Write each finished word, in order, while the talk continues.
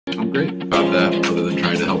great about that, other than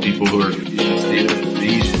trying to help people who are in a state of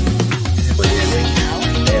invasion.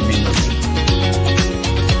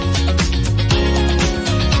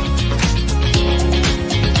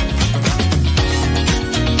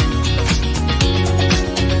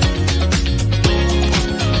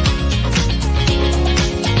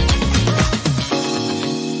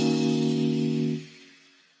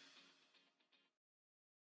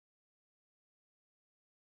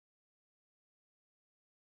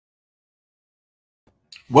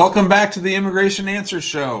 Welcome back to the Immigration Answer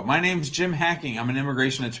Show. My name's Jim Hacking. I'm an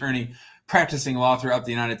immigration attorney practicing law throughout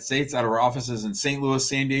the United States out of our offices in St. Louis,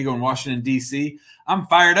 San Diego, and Washington, D.C. I'm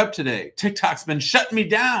fired up today. TikTok's been shutting me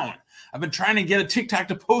down. I've been trying to get a TikTok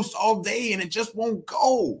to post all day, and it just won't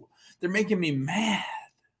go. They're making me mad.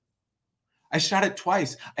 I shot it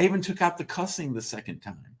twice. I even took out the cussing the second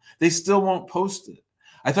time. They still won't post it.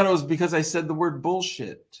 I thought it was because I said the word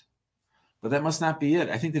bullshit. But that must not be it.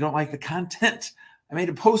 I think they don't like the content. I made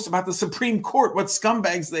a post about the Supreme Court, what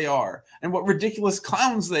scumbags they are, and what ridiculous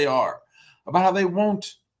clowns they are, about how they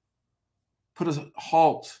won't put a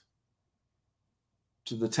halt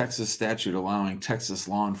to the Texas statute allowing Texas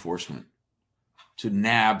law enforcement to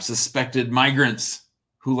nab suspected migrants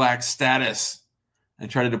who lack status and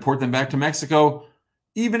try to deport them back to Mexico,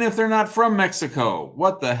 even if they're not from Mexico.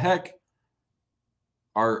 What the heck?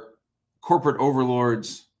 Our corporate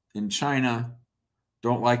overlords in China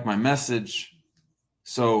don't like my message.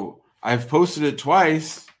 So I've posted it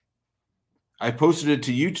twice. I posted it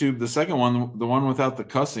to YouTube, the second one, the one without the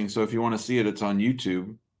cussing. So if you want to see it, it's on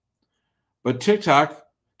YouTube. But TikTok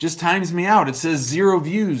just times me out. It says 0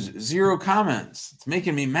 views, 0 comments. It's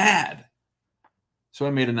making me mad. So I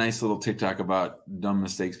made a nice little TikTok about dumb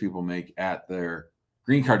mistakes people make at their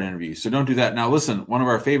green card interview. So don't do that. Now, listen, one of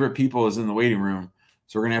our favorite people is in the waiting room.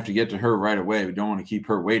 So we're going to have to get to her right away. We don't want to keep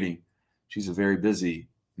her waiting. She's a very busy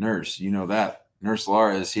nurse. You know that. Nurse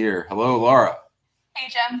Laura is here. Hello, Laura. Hey,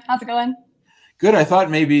 Jim. How's it going? Good. I thought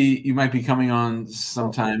maybe you might be coming on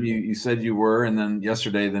sometime. You said you were, and then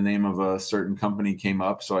yesterday the name of a certain company came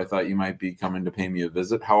up, so I thought you might be coming to pay me a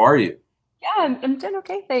visit. How are you? Yeah, I'm doing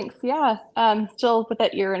okay, thanks. Yeah, still with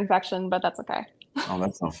that ear infection, but that's okay. Oh,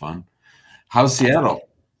 that's no fun. How's Seattle?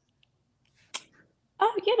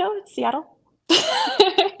 Oh, it's Seattle.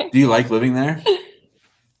 Do you like living there?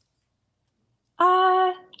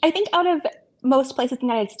 I think out of most places in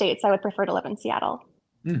the United States, I would prefer to live in Seattle.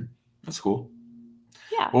 That's cool.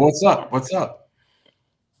 Yeah. Well, what's up? Yeah. What's up?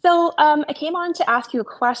 So I came on to ask you a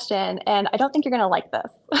question, and I don't think you're going to like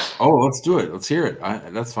this. Oh, let's do it. Let's hear it.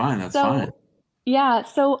 That's fine. That's fine. Yeah.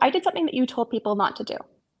 So I did something that you told people not to do.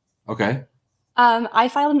 Okay. I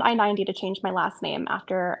filed an I-90 to change my last name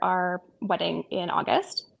after our wedding in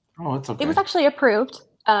August. Oh, that's okay. It was actually approved,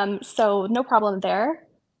 so no problem there.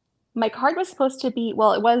 My card was supposed to be,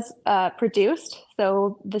 well, it was produced.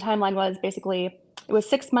 So the timeline was basically, it was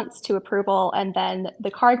 6 months to approval. And then the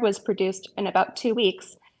card was produced in about 2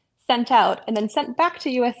 weeks, sent out, and then sent back to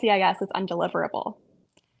USCIS as undeliverable.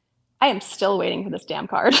 I am still waiting for this damn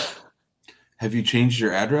card. Have you changed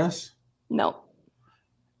your address? No.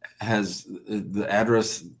 Has the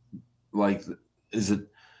address, like, is it,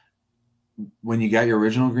 when you got your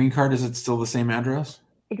original green card, is it still the same address?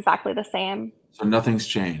 Exactly the same. So nothing's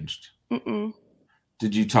changed. Mm-mm.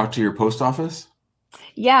 Did you talk to your post office?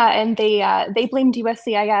 Yeah, and they blamed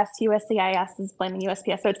USCIS. USCIS is blaming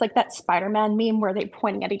USPS. So it's like that Spider-Man meme where they're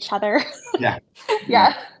pointing at each other. Yeah.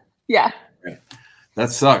 Yeah. Right.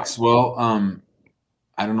 That sucks. Well,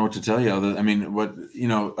 I don't know what to tell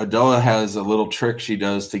you. Adela has a little trick she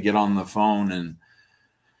does to get on the phone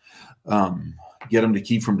and get them to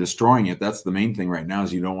keep from destroying it. That's the main thing right now,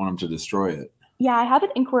 is you don't want them to destroy it. Yeah, I have an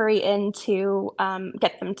inquiry in to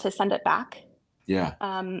get them to send it back. Yeah.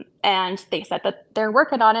 And they said that they're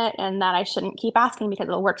working on it and that I shouldn't keep asking because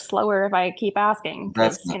it'll work slower if I keep asking.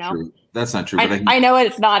 That's not true. That's not true. I know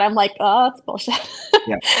it's not. I'm like, oh, it's bullshit.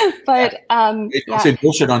 Yeah. But if you say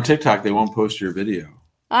bullshit on TikTok, they won't post your video.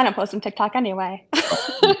 I don't post on TikTok anyway.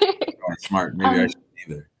 Oh, smart. Maybe I shouldn't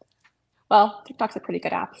either. Well, TikTok's a pretty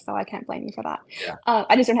good app, so I can't blame you for that. Yeah.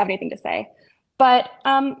 I just don't have anything to say. But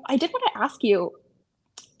I did want to ask you,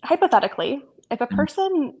 hypothetically, if a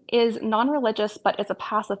person is non-religious but is a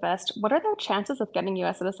pacifist, what are their chances of getting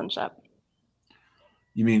U.S. citizenship?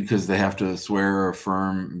 You mean because they have to swear or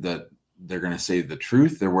affirm that they're going to say the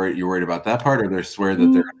truth? You're worried about that part, or they swear that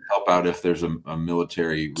they're going to help out if there's a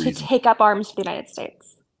military reason? To take up arms for the United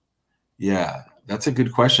States. Yeah, that's a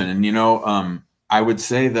good question. And, I would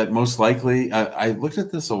say that most likely, I looked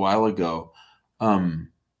at this a while ago.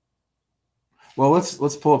 Well, Well,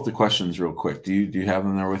 let's pull up the questions real quick. Do you have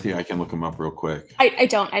them there with you? I can look them up real quick. I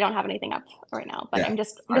don't have anything up right now, but Yeah. I'm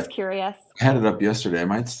just curious. I had it up yesterday. I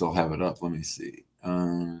might still have it up. Let me see.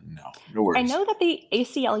 No worries. I know that the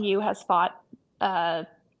ACLU has fought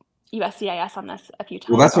USCIS on this a few times.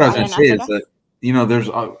 Well, that's what I was going to say. Is that, you know, there's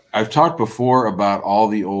I've talked before about all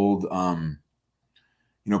the old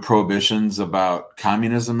you know, prohibitions about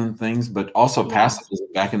communism and things, but also pacifism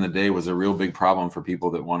back in the day was a real big problem for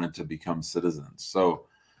people that wanted to become citizens. So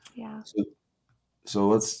yeah. So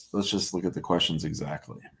let's just look at the questions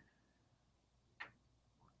exactly.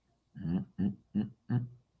 Do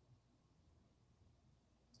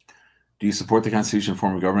you support the Constitution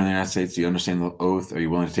form of government of the United States? Do you understand the oath? Are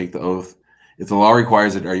you willing to take the oath? If the law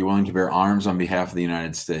requires it, are you willing to bear arms on behalf of the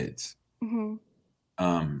United States? Mm-hmm.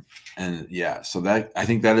 And yeah, so that, I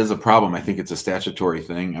think that is a problem. I think it's a statutory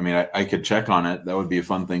thing. I mean, I could check on it. That would be a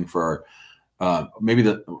fun thing for our, maybe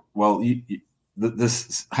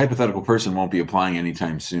this hypothetical person won't be applying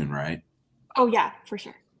anytime soon, right? Oh yeah, for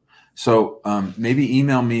sure. So maybe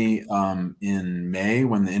email me in May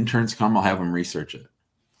when the interns come. I'll have them research it.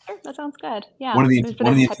 Sure, that sounds good. Yeah. One of the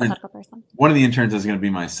interns is going to be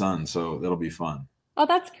my son, so that'll be fun. Oh,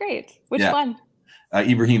 that's great. Which one?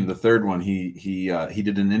 Ibrahim, the third one. He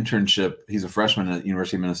did an internship. He's a freshman at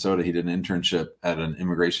University of Minnesota. He did an internship at an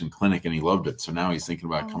immigration clinic, and he loved it. So now he's thinking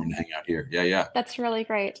about coming to hang out here. Yeah. That's really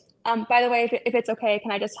great. By the way, if it's okay, can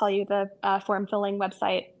I just tell you the form filling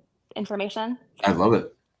website information? I love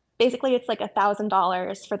it. Basically, it's like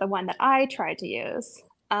 $1,000 for the one that I tried to use.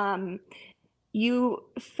 You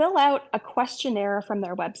fill out a questionnaire from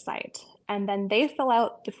their website, and then they fill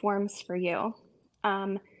out the forms for you.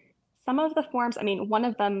 Some of the forms, I mean, one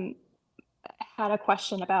of them had a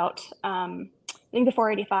question about, I think the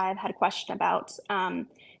 485 had a question about, have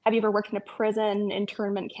you ever worked in a prison,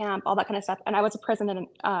 internment camp, all that kind of stuff. And I was a prison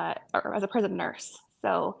nurse.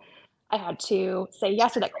 So I had to say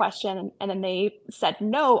yes to that question, and then they said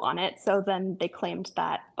no on it. So then they claimed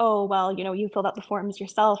that, oh, well, you know, you filled out the forms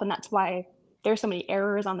yourself, and that's why there's so many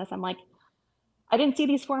errors on this. I'm like, I didn't see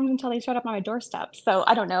these forms until they showed up on my doorstep. So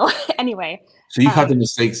I don't know. Anyway. So you caught the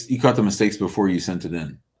mistakes. You caught the mistakes before you sent it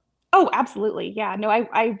in. Oh, absolutely. Yeah. No,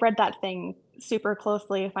 I read that thing super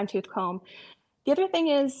closely, fine tooth comb. The other thing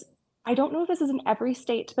is, I don't know if this is in every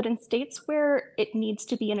state, but in states where it needs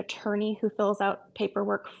to be an attorney who fills out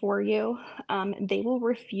paperwork for you, they will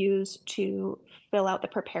refuse to fill out the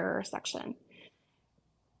preparer section,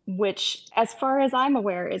 which, as far as I'm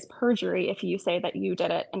aware, is perjury if you say that you did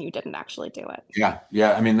it and you didn't actually do it.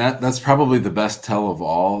 Yeah. I mean, that's probably the best tell of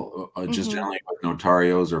all, just generally with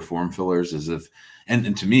notarios or form fillers, is if,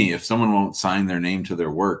 and to me, if someone won't sign their name to their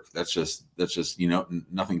work, that's just, you know,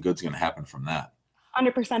 nothing good's going to happen from that.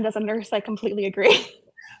 100% as a nurse, I completely agree.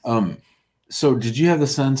 So did you have the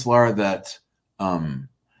sense, Laura, that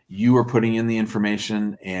you were putting in the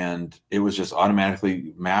information and it was just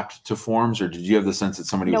automatically mapped to forms, or did you have the sense that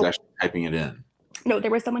somebody was actually typing it in? No,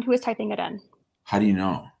 there was someone who was typing it in. How do you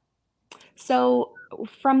know? So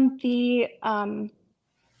from the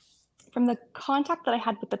contact that I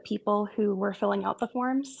had with the people who were filling out the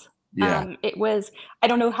forms, it was, I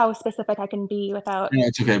don't know how specific I can be without. Yeah,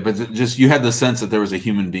 it's okay. But just, you had the sense that there was a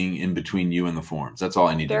human being in between you and the forms. That's all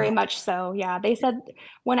I need to know. Very much so. Yeah. They said,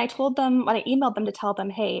 when I emailed them to tell them,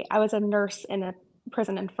 hey, I was a nurse in a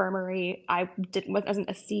prison infirmary. I wasn't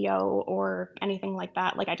a CO or anything like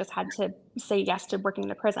that. Like, I just had to say yes to working in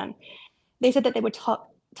the prison. They said that they would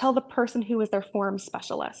tell the person who was their form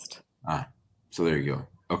specialist. So there you go.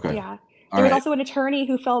 Okay. Yeah. There was also an attorney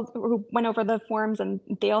who went over the forms, and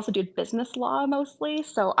they also did business law mostly.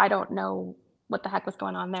 So I don't know what the heck was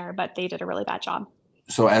going on there, but they did a really bad job.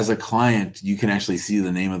 So as a client, you can actually see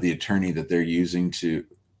the name of the attorney that they're using to.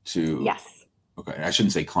 Yes. Okay. I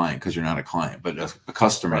shouldn't say client because you're not a client, but a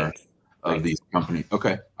customer of these companies.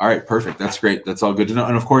 Okay. All right. Perfect. That's great. That's all good to know.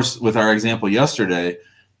 And of course, with our example yesterday,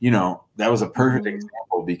 you know, that was a perfect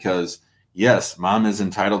example because yes, mom is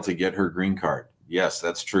entitled to get her green card. Yes,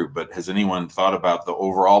 that's true. But has anyone thought about the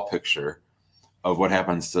overall picture of what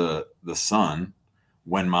happens to the son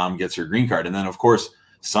when mom gets her green card? And then, of course,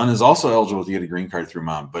 son is also eligible to get a green card through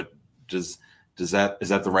mom. But is that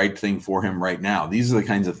the right thing for him right now? These are the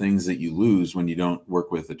kinds of things that you lose when you don't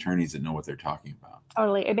work with attorneys that know what they're talking about.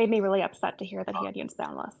 Totally. It made me really upset to hear that he had used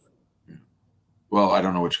Boundless. Well, I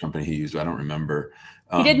don't know which company he used. I don't remember.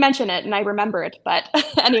 He did mention it, and I remember it. But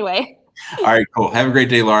anyway. All right, cool. Have a great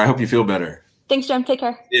day, Laura. I hope you feel better. Thanks, Jim. Take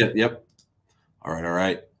care. Yeah. Yep. All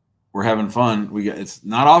right. We're having fun. It's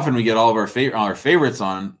not often we get all of our favorites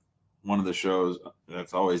on one of the shows.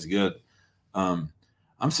 That's always good.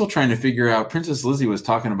 I'm still trying to figure out. Princess Lizzie was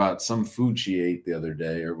talking about some food she ate the other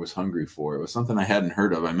day or was hungry for. It was something I hadn't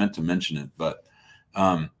heard of. I meant to mention it, but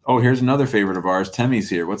oh, here's another favorite of ours. Temmie's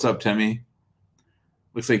here. What's up, Temmie?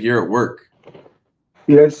 Looks like you're at work.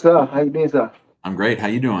 Yes, sir. How you doing, sir? I'm great. How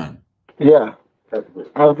you doing? Yeah.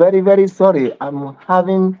 I'm very, very sorry. I'm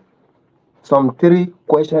having some three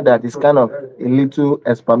questions that is kind of a little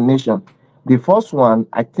explanation. The first one,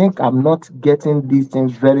 I think I'm not getting these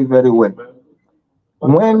things very, very well.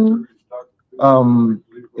 When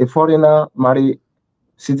a foreigner marry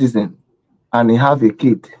citizen and he have a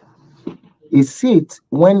kid, is it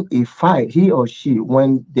when he or she,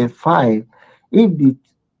 when they file, if the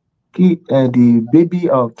kid, the baby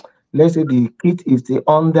of, let's say the kid is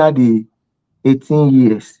under the 18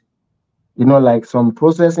 years, like some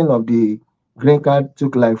processing of the green card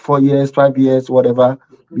took like 4 years, 5 years, whatever,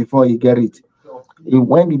 before you get it.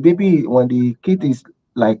 When the kid is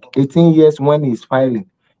like 18 years when he's filing,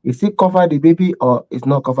 is it cover the baby or is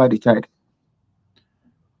not cover the child?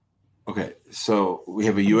 Okay, so we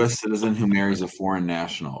have a U.S. citizen who marries a foreign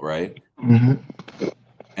national, right? Mm-hmm.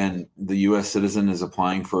 And the U.S. citizen is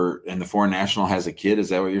applying for, and the foreign national has a kid. Is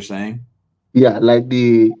that what you're saying? Yeah, like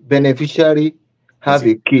the beneficiary have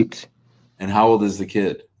a kid. And how old is the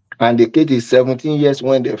kid? And the kid is 17 years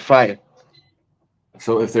when they file.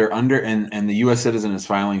 So if they're under, and the U.S. citizen is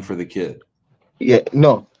filing for the kid. Yeah,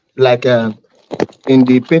 no, like in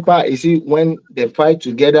the paper, you see, when they fight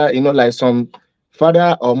together, like some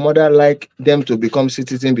father or mother like them to become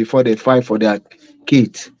citizen before they fight for their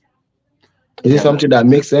kids. Is it something that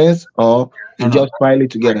makes sense, or you just file it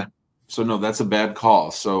together? So no, that's a bad call.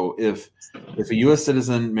 So if a U.S.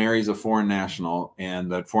 citizen marries a foreign national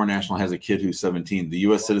and that foreign national has a kid who's 17, the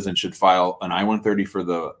U.S. citizen should file an I-130 for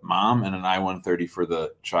the mom and an I-130 for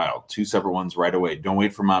the child, two separate ones right away. Don't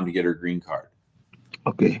wait for mom to get her green card.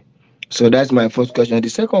 Okay, so that's my first question. The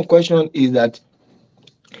second question is that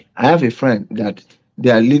I have a friend that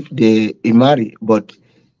they marry, but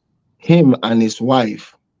him and his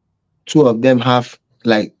wife, two of them have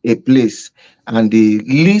like a place, and the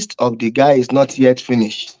list of the guy is not yet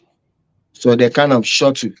finished. So they kind of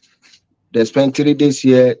shuttle. They spend 3 days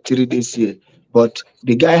here, 3 days here. But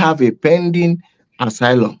the guy have a pending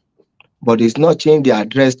asylum, but it's not changed the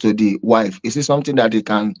address to the wife. Is it something that they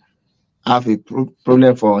can have a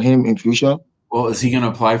problem for him in future? Well, is he going to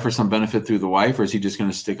apply for some benefit through the wife, or is he just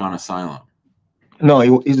going to stick on asylum? No,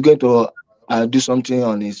 he's going to do something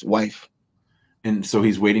on his wife. And so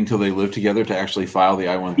he's waiting till they live together to actually file the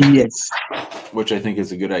I-130? Yes. Which I think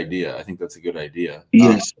is a good idea. I think that's a good idea.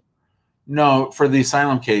 Yes. No, for the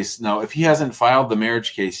asylum case, no. If he hasn't filed the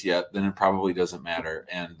marriage case yet, then it probably doesn't matter.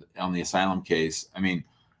 And on the asylum case, I mean,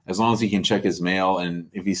 as long as he can check his mail and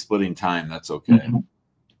if he's splitting time, that's okay.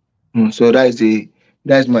 Mm-hmm. So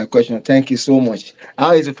that's my question. Thank you so much.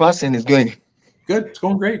 How is the fasting is going? Good. It's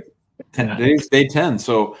going great. Today's day 10.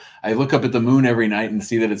 So I look up at the moon every night and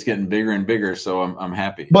see that it's getting bigger and bigger. So I'm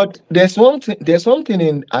happy. But there's something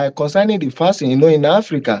in concerning the fasting. In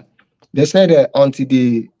Africa, they said until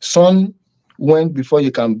the sun went before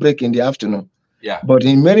you can break in the afternoon. Yeah. But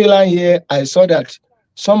in Maryland here, I saw that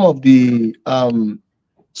some of the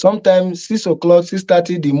sometimes 6 o'clock,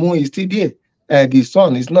 6:30, the moon is still there. The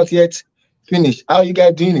sun is not yet finished. How are you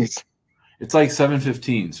guys doing it? It's like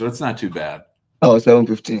 7:15, so it's not too bad. Oh,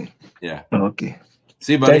 7:15. Yeah. Okay.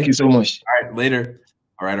 See you, buddy. Thank you so much. All right, later.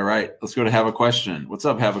 All right. Let's go to Have a Question. What's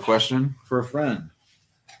up, Have a Question? For a friend.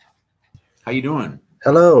 How you doing?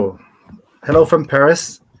 Hello from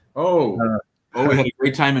Paris. Oh, we had a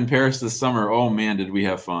great time in Paris this summer. Oh man, did we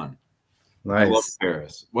have fun? Nice. I love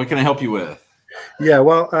Paris. What can I help you with? Yeah,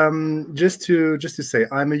 well, just to say,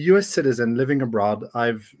 I'm a U.S. citizen living abroad.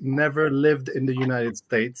 I've never lived in the United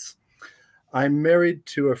States. I'm married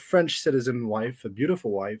to a French citizen wife, a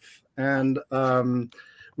beautiful wife, and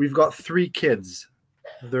we've got 3 kids.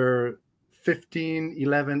 They're 15,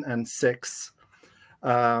 11, and 6.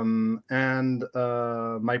 And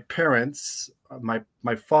my parents,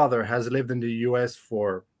 my father has lived in the U.S.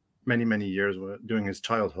 for many years during his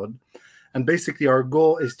childhood. And basically our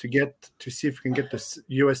goal is to see if we can get this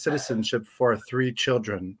U.S. citizenship for our 3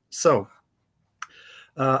 children. So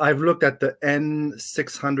I've looked at the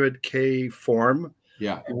N600K form,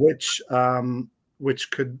 which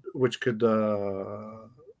could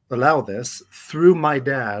allow this through my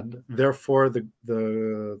dad, therefore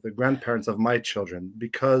the grandparents of my children,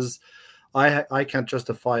 because I can't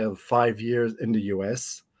justify 5 years in the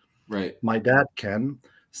U.S. Right. My dad can.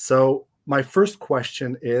 So my first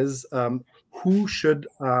question is, who should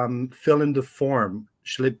fill in the form?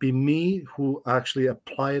 Should it be me who actually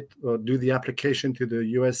apply it or do the application to the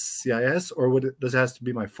USCIS, or does it have to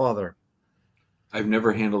be my father? I've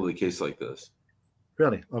never handled a case like this.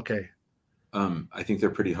 Really? Okay. I think they're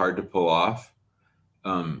pretty hard to pull off.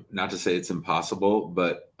 Not to say it's impossible,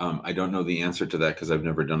 but I don't know the answer to that because I've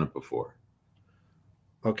never done it before.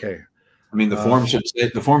 Okay. I mean, the form should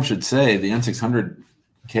say the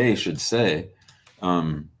N600K should say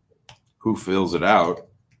who fills it out.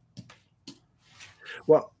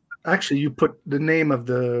 Well, actually, you put the name of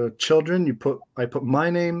the children. I put my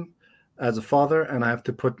name as a father, and I have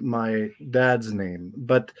to put my dad's name.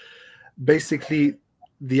 But basically,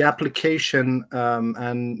 the application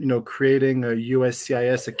and creating a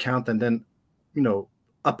USCIS account and then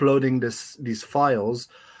uploading these files,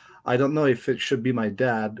 I don't know if it should be my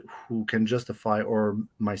dad who can justify or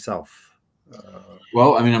myself.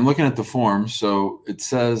 Well, I mean, I'm looking at the form, so it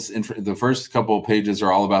says the first couple of pages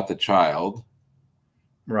are all about the child,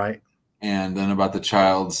 right? And then about the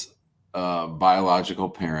child's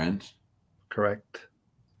biological parent, correct?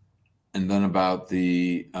 And then about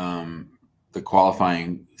the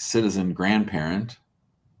qualifying citizen grandparent.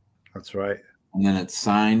 That's right. And then it's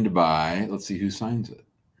signed by, let's see who signs it.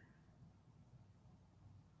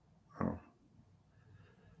 Oh.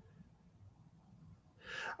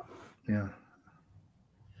 Yeah.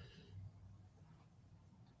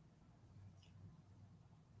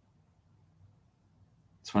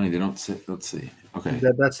 It's funny, they don't say, let's see. Okay.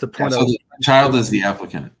 That's the point. Yeah, so the child is the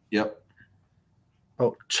applicant. Yep.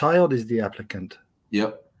 Oh, child is the applicant.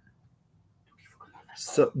 Yep.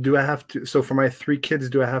 So do I have to, so for my 3 kids,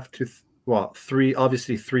 do I have to,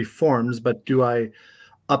 obviously 3 forms, but do I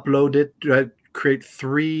upload it? Do I create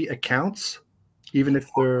 3 accounts, even if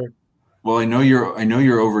they're? Well, I know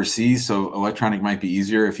you're overseas, so electronic might be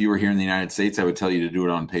easier. If you were here in the United States, I would tell you to do it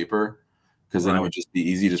on paper, because then it would just be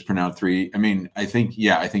easy. Just print out 3. I mean, I think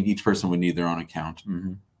each person would need their own account.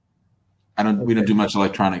 Mm-hmm. We don't do much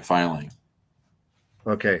electronic filing.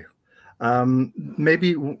 Okay.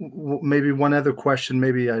 Maybe one other question.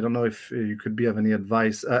 Maybe, I don't know if you could be of any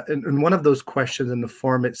advice. In one of those questions in the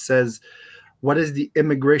form, it says, "What is the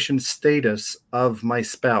immigration status of my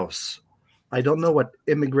spouse?" I don't know what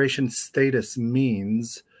immigration status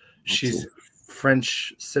means. She's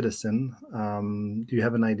French citizen. Do you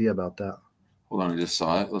have an idea about that? Hold on, I just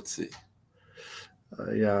saw it. Let's see.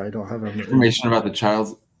 Yeah, I don't have information about the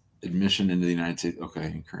child's admission into the United States.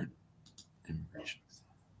 Okay, current immigration.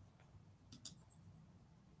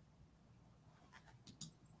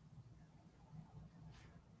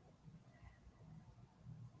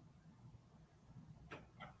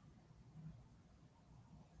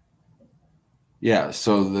 Yeah,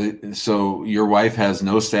 so your wife has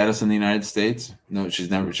no status in the United States? No, she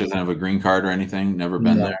doesn't have a green card or anything, never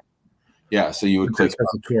been there. Yeah, so you would click as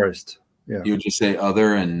a tourist. Yeah. You would just say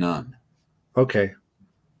other and none. Okay.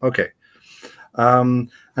 Okay. And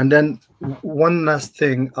then one last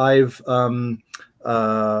thing, I've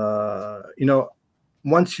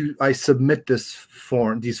once I submit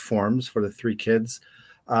these forms for the 3 kids,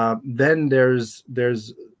 then there's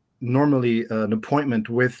normally an appointment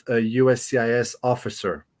with a USCIS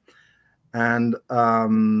officer. And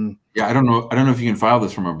yeah, I don't know if you can file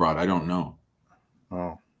this from abroad. I don't know.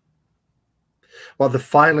 Oh. Well, the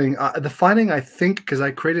filing I think, because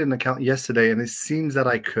I created an account yesterday and it seems that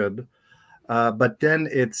I could, but then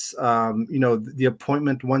it's the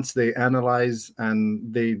appointment, once they analyze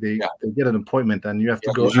and they get an appointment, and you have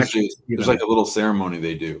to go. There's like a little ceremony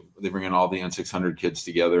they do. They bring in all the N600 kids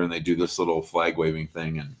together and they do this little flag waving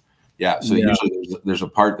thing, and usually there's a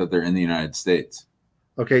part that they're in the United States.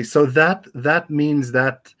 Okay, so that means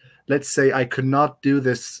that, let's say I could not do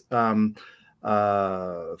this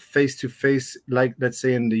face to face, like let's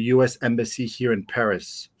say in the U.S. Embassy here in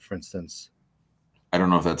Paris, for instance. I don't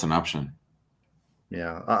know if that's an option.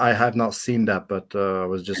 Yeah, I have not seen that, but I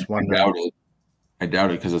was just wondering. I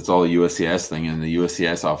doubt it because it's all a USCIS thing, and the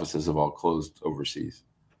USCIS offices have all closed overseas.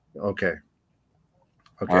 Okay.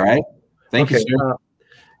 Okay. All right. Thank you, sir.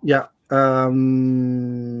 Yeah.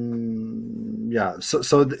 Yeah.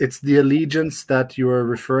 So it's the allegiance that you are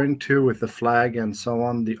referring to with the flag and so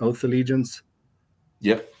on, the oath allegiance.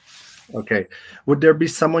 Yep. Okay. Would there be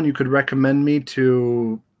someone you could recommend me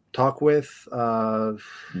to talk with? I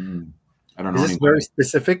don't know. Is this very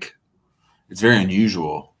specific? It's very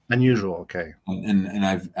unusual. Unusual. Okay. And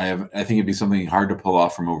I think it'd be something hard to pull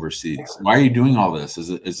off from overseas. Why are you doing all this?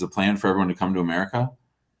 Is the plan for everyone to come to America?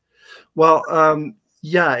 Well,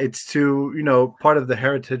 yeah, it's to, part of the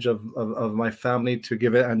heritage of my family, to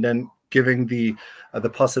give it, and then giving the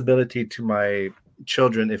possibility to my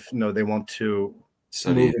children, if they want to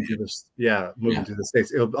move into the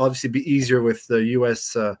States. It'll obviously be easier with the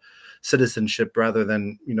U.S. Citizenship rather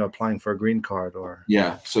than applying for a green card or.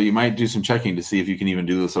 Yeah, so you might do some checking to see if you can even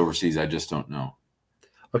do this overseas. I just don't know.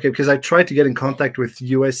 Okay, because I tried to get in contact with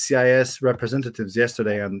USCIS representatives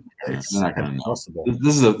yesterday, and it's They're not going to know. impossible.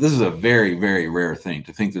 This is a very, very rare thing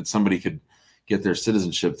to think that somebody could get their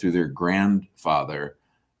citizenship through their grandfather.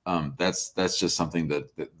 That's just something that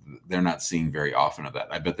they're not seeing very often of that.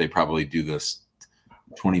 I bet they probably do this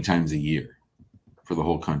 20 times a year for the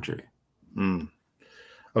whole country. Mm.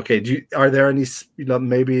 Okay, are there any,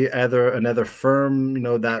 maybe another firm,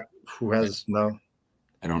 that who has no?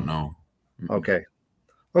 I don't know. Okay.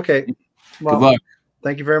 Well, good luck.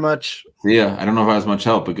 Thank you very much. See ya. I don't know if I was much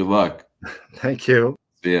help, but good luck. Thank you.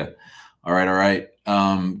 See ya. All right.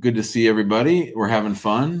 Good to see everybody. We're having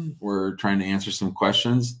fun. We're trying to answer some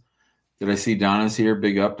questions. Did I see Donna's here?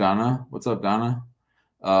 Big up, Donna. What's up, Donna?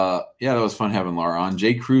 Yeah, that was fun having Laura on.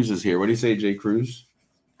 Jay Cruz is here. What do you say, Jay Cruz?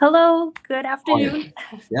 Hello. Good afternoon.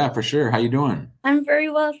 Yeah, for sure. How you doing? I'm very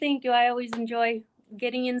well, thank you. I always enjoy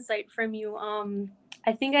getting insight from you.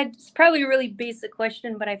 I think it's probably a really basic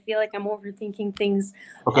question, but I feel like I'm overthinking things.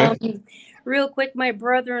 Okay. Real quick, my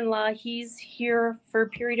brother-in-law, he's here for a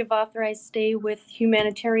period of authorized stay with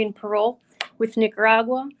humanitarian parole with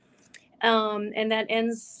Nicaragua, and that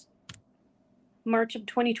ends March of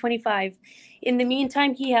 2025. In the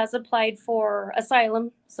meantime, he has applied for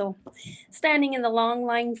asylum, so standing in the long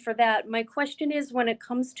line for that. My question is, when it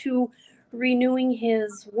comes to renewing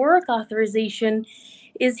his work authorization,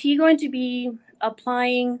 is he going to be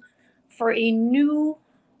applying for a new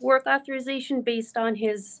work authorization based on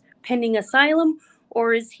his pending asylum,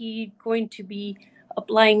 or is he going to be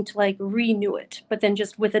applying to renew it, but then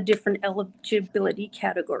just with a different eligibility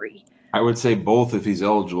category? I would say both if he's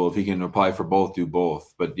eligible. If he can apply for both, do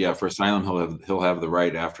both. But yeah, for asylum, he'll have the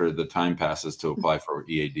right after the time passes to apply for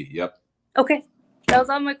EAD. Yep. Okay, that was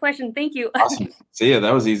all my question. Thank you. Awesome. See ya.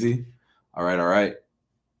 That was easy. All right.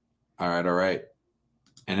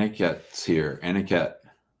 Aniket's here. Aniket,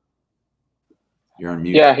 you're on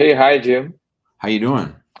mute. Yeah. Hey. Hi, Jim. How you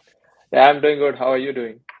doing? Yeah, I'm doing good. How are you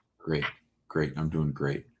doing? Great. I'm doing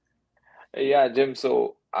great. Yeah, Jim.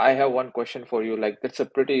 So I have one question for you. That's a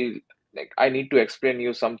pretty I need to explain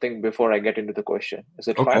you something before I get into the question. Is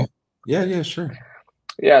it fine? Yeah, sure.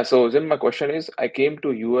 Yeah. So Jim, my question is, I came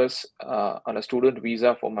to US on a student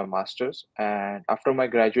visa for my master's, and after my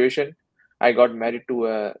graduation, I got married to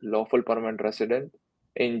a lawful permanent resident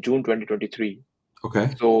in June 2023.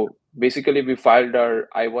 Okay. So basically, we filed our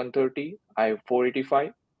I-130,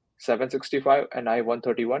 I-485, 765, and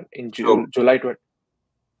I-131 in July 20.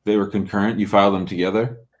 They were concurrent? You filed them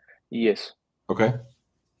together? Yes. Okay.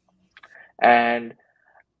 And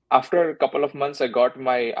after a couple of months, I got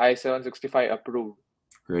my I-765 approved.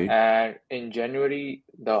 Great. And in January,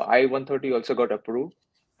 the I-130 also got approved.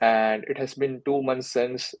 And it has been 2 months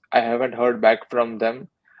since I haven't heard back from them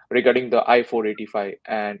regarding the I-485.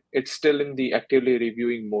 And it's still in the actively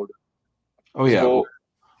reviewing mode. Oh, yeah. So,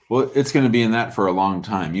 well, it's going to be in that for a long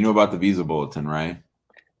time. You know about the visa bulletin, right?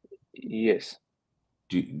 Yes.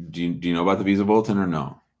 Do you know about the visa bulletin or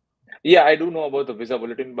no? Yeah, I do know about the visa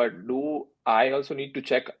bulletin, but do I also need to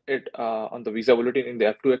check it on the visa bulletin in the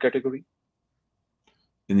F2A category?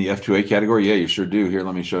 In the F2A category? Yeah, you sure do. Here,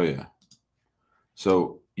 let me show you.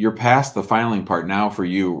 So you're past the filing part now. For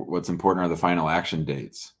you, what's important are the final action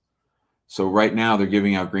dates. So right now they're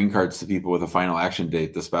giving out green cards to people with a final action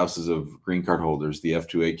date, the spouses of green card holders, the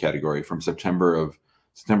F2A category, from September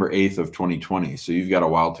 8th of 2020. So you've got a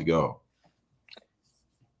while to go.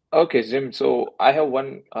 Okay, Jim. So I have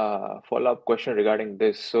one follow-up question regarding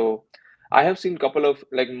this. So I have seen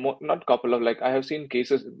I have seen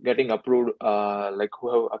cases getting approved, who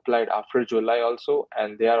have applied after July also,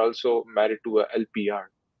 and they are also married to a LPR.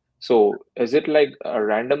 So is it like a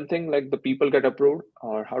random thing, like the people get approved,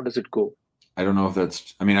 or how does it go? I don't know if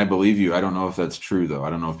that's, I believe you. I don't know if that's true though. I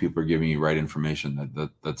don't know if people are giving you right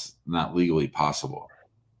information. That's not legally possible.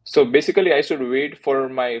 So basically, I should wait for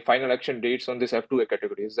my final action dates on this F2A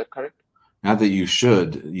category. Is that correct? Not that you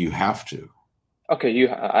should. You have to. Okay,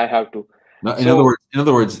 I have to. No, in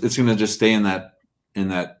other words, it's going to just stay in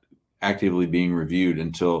that actively being reviewed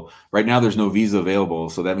until right now. There's no visa available,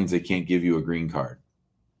 so that means they can't give you a green card.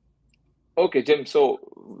 Okay, Jim. So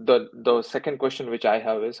the second question which I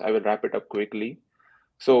have is, I will wrap it up quickly.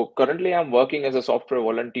 So currently, I'm working as a software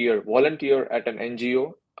volunteer at an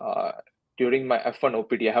NGO. During my F1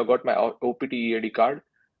 OPT, I have got my OPT EAD card,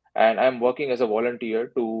 and I'm working as a volunteer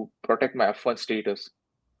to protect my F1 status.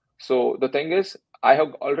 So the thing is, I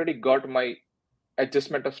have already got my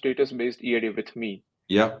adjustment of status based EAD with me.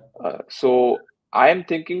 Yeah. So I am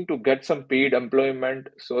thinking to get some paid employment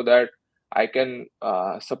so that I can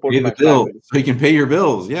support my family. So you can pay your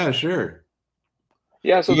bills. Yeah, sure.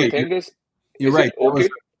 Yeah. So the thing is, you're right. Okay.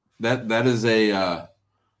 That is a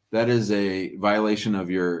That is a violation of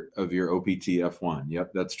your OPT F1.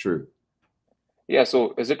 Yep, that's true. Yeah,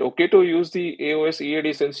 so is it okay to use the AOS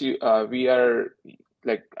EAD since we are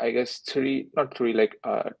like, I guess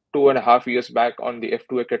 2.5 years back on the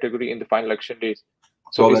F2A category in the final election days.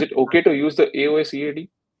 So Well, is it okay to use the AOS EAD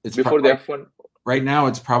before the F1? Right now,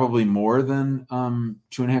 it's probably more than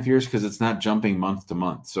 2.5 years because it's not jumping month to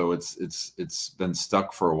month. So it's been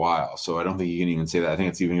stuck for a while. So I don't think you can even say that. I think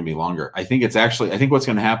it's even going to be longer. I think what's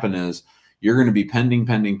going to happen is you're going to be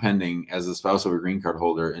pending as a spouse of a green card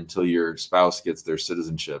holder until your spouse gets their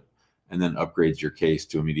citizenship and then upgrades your case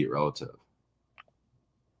to immediate relative.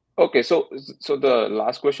 Okay, so the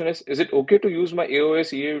last question is it okay to use my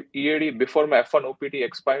AOS EAD before my F1 OPT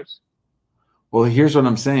expires? Well, here's what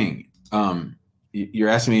I'm saying. You're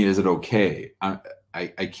asking me, is it okay? I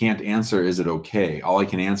can't answer, is it okay? All I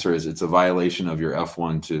can answer is it's a violation of your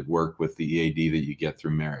F1 to work with the EAD that you get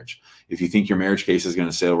through marriage. If you think your marriage case is going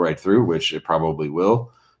to sail right through, which it probably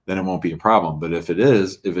will, then it won't be a problem. But if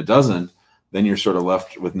it doesn't, then you're sort of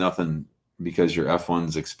left with nothing because your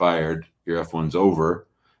F1's expired, your F1's over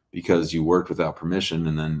because you worked without permission,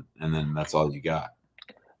 and then that's all you got.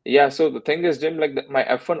 Yeah, so the thing is, Jim, like my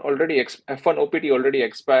F1 OPT already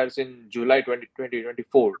expires in July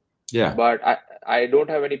 2024. Yeah. But I don't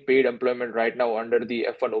have any paid employment right now under the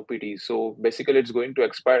F1 OPT. So basically it's going to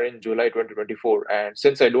expire in July 2024. And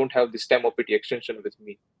since I don't have the STEM OPT extension with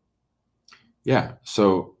me. Yeah.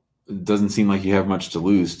 So it doesn't seem like you have much to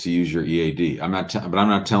lose to use your EAD. I'm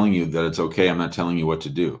not telling you that it's okay. I'm not telling you what to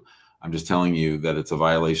do. I'm just telling you that it's a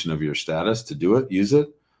violation of your status to do it, use it.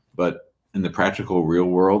 But in the practical real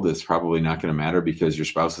world, it's probably not going to matter because your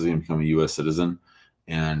spouse is going to become a U.S. citizen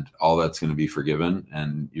and all that's going to be forgiven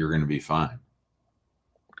and you're going to be fine.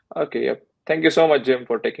 Okay. Yep. Thank you so much, Jim,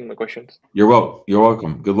 for taking my questions. You're welcome. You're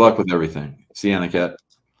welcome. Good luck with everything. See you, Aniket.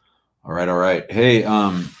 All right. All right. Hey,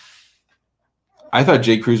 I thought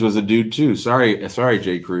Jay Cruz was a dude too. Sorry,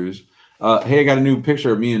 Jay Cruz. Hey, I got a new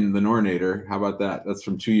picture of me and the Nornator. How about that? That's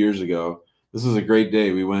from 2 years ago. This was a great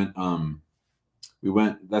day. We went,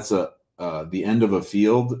 that's the end of a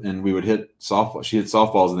field and we would hit softball. She hit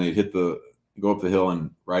softballs and they'd go up the hill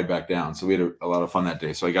and ride back down. So we had a lot of fun that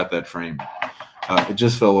day. So I got that framed. It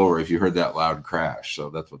just fell over if you heard that loud crash.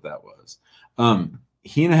 So that's what that was.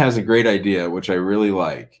 Hina has a great idea, which I really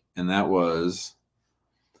like. And that was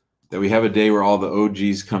that we have a day where all the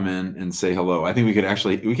OGs come in and say hello. I think we can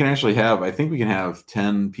actually have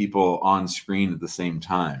 10 people on screen at the same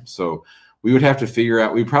time. So we would have to figure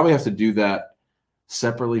out, we'd probably have to do that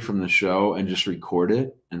separately from the show and just record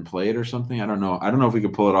it and play it or something. I don't know if we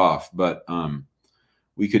could pull it off, but I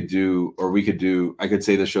could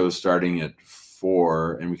say the show's starting at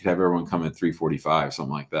 4 and we could have everyone come at 3:45,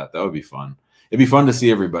 something like that. That would be fun. It'd be fun to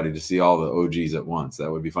see everybody, to see all the OGs at once. That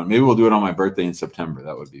would be fun. Maybe we'll do it on my birthday in September.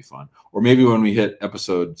 That would be fun. Or maybe when we hit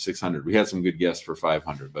episode 600. We had some good guests for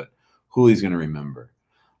 500, but Hoolie's going to remember.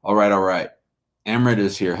 All right. Amrit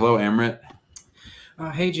is here. Hello, Amrit.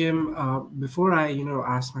 Hey, Jim. Before I,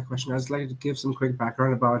 ask my question, I'd just like to give some quick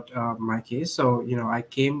background about my case. So, I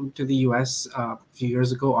came to the U.S. A few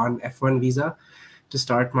years ago on F1 visa to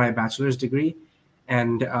start my bachelor's degree.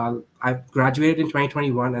 And I graduated in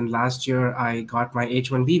 2021. And last year, I got my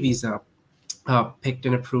H-1B visa picked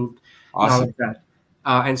and approved. Awesome. And all of that.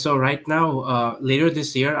 And so right now, later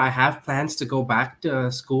this year, I have plans to go back to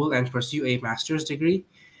school and pursue a master's degree.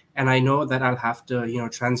 And I know that I'll have to,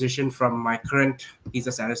 transition from my current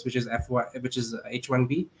visa status, which is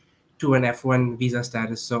H-1B, to an F1 visa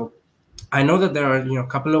status. So I know that there are, a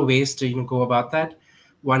couple of ways to, go about that.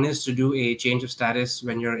 One is to do a change of status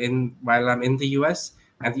while I'm in the US,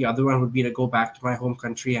 and the other one would be to go back to my home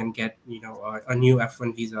country and get, a new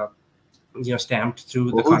F1 visa, stamped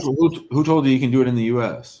through the country. Who told you can do it in the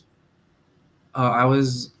US? I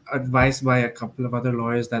was advised by a couple of other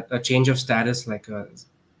lawyers that a change of status, like a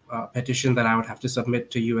petition that I would have to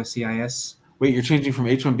submit to USCIS. Wait, you're changing from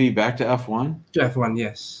H-1B back to F1? To F1,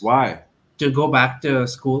 yes. Why? To go back to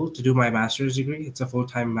school to do my master's degree. It's a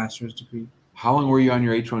full-time master's degree. How long were you on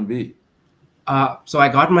your H-1B? So I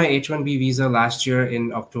got my H-1B visa last year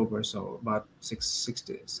in October, so about 6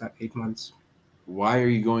 to 8 months. Why are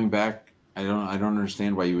you going back? I don't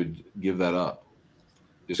understand why you would give that up.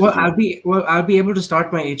 I'll be able to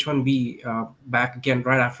start my H-1B back again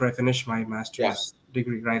right after I finish my master's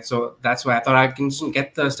degree, right? So that's why I thought I can just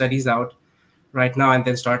get the studies out right now and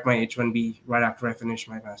then start my H-1B right after I finish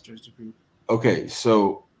my master's degree. Okay,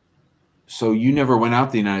 so you never went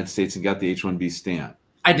out the United States and got the H-1B stamp?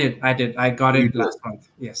 I did. I got it last month.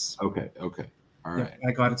 Yes. Okay. All right.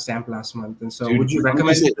 I got it stamped last month. And so Dude, would you let me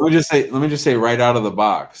recommend? just say right out of the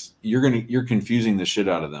box, you're confusing the shit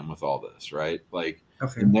out of them with all this, right? Like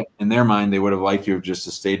Okay. in their mind, they would have liked you have just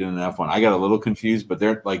stayed in an F1. I got a little confused, but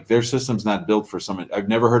their system's not built for someone. I've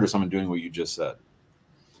never heard of someone doing what you just said.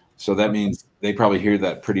 So that means they probably hear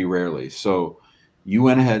that pretty rarely. So you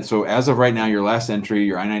went ahead. So as of right now, your last entry,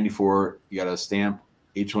 your I-94, you got a stamp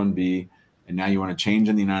H-1B, and now you want to change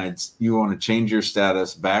you want to change your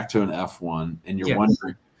status back to an F1, and you're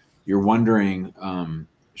wondering,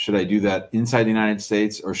 should I do that inside the United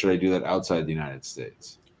States or should I do that outside the United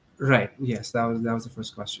States? Right. Yes, that was the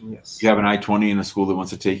first question. Yes. You have an I-20 in a school that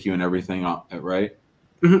wants to take you and everything, right?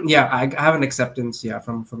 Mhm. Yeah, I have an acceptance. Yeah,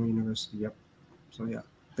 from a university. Yep. So yeah,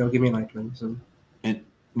 they'll give me an I-20. So. And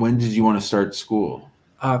when did you want to start school?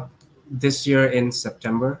 This year in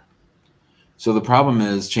September. So the problem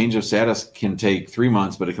is change of status can take 3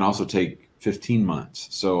 months, but it can also take 15 months.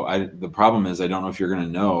 So the problem is I don't know if you're going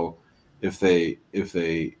to know if they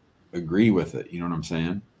agree with it. You know what I'm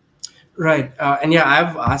saying? Right. And yeah,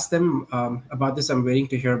 I've asked them about this. I'm waiting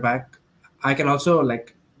to hear back. I can also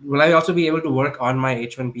will I also be able to work on my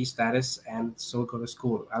H-1B status and still go to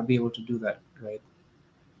school? I'll be able to do that, right?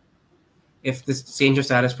 If this change of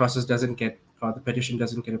status process doesn't get, the petition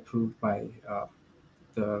doesn't get approved by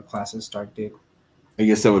the classes start date. I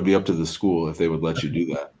guess that would be up to the school if they would let you do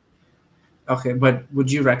that. Okay, but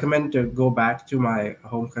would you recommend to go back to my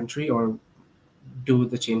home country or do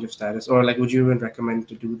the change of status, or would you even recommend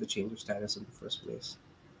to do the change of status in the first place?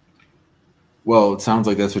 Well, it sounds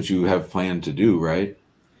like that's what you have planned to do, right?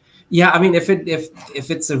 Yeah, I mean, if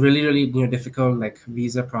it's a really, really difficult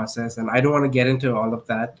visa process, and I don't want to get into all of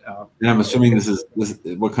that. And I'm assuming this is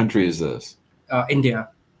what country is this? India.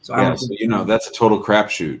 So yeah, so that's a total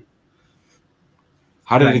crapshoot.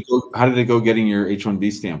 How did it go? How did it go getting your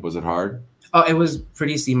H-1B stamp? Was it hard? Oh, it was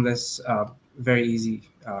pretty seamless, very easy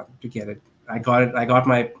to get it. I got it.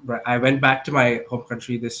 I went back to my home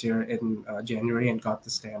country this year in January and got the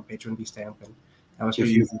stamp, H-1B stamp, and that was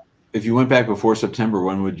pretty easy. If you went back before September,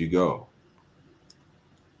 when would you go?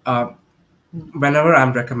 Whenever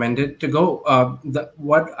I'm recommended to go.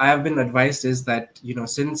 What I have been advised is that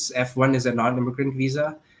since F1 is a non-immigrant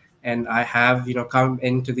visa, and I have come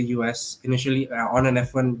into the US initially on an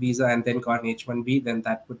F1 visa and then got an H-1B, then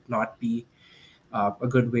that would not be a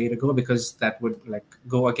good way to go, because that would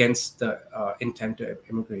go against the intent to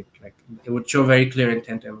immigrate. It would show very clear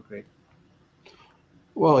intent to immigrate.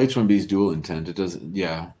 Well, H-1B is dual intent. It doesn't.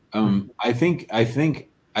 Yeah. I think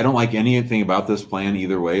I don't like anything about this plan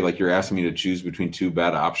either way. Like, you're asking me to choose between two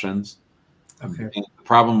bad options. Okay. And the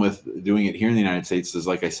problem with doing it here in the United States is,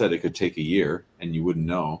 like I said, it could take a year and you wouldn't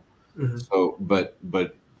know. Mm-hmm. So, but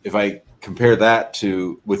if I compare that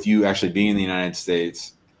to with you actually being in the United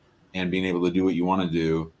States and being able to do what you want to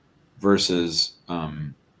do versus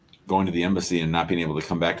going to the embassy and not being able to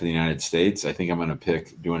come back to the United States, I think I'm going to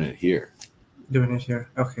pick doing it here. Doing it here.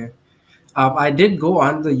 Okay. I did go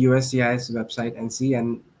on the USCIS website and see,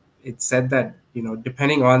 and it said that,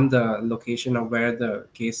 depending on the location of where the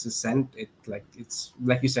case is sent, it's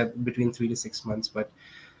like you said, between 3 to 6 months. But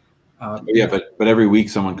yeah, but every week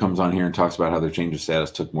someone comes on here and talks about how their change of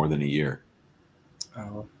status took more than a year.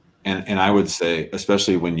 Oh. And I would say,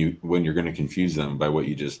 especially when you're going to confuse them by what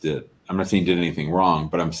you just did. I'm not saying you did anything wrong,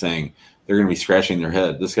 but I'm saying they're going to be scratching their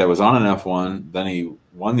head. This guy was on an F1, then he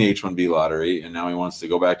won the H-1B lottery, and now he wants to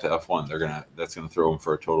go back to F1. That's going to throw him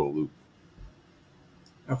for a total loop.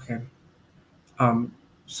 Okay.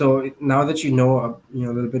 So now that you know a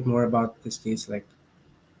little bit more about this case, what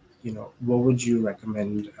would you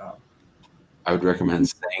recommend? I would recommend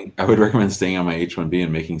staying on my H-1B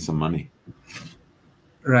and making some money.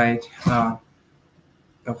 Right.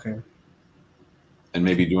 Okay. And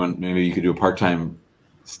maybe you could do a part-time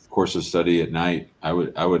course of study at night. I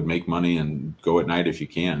would make money and go at night if you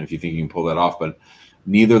think you can pull that off. But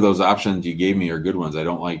neither of those options you gave me are good ones. I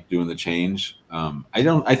don't like doing the change.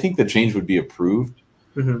 I think the change would be approved.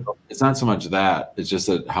 Mm-hmm. It's not so much that. It's just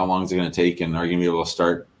that how long is it going to take, and are you going to be able to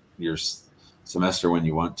start your semester when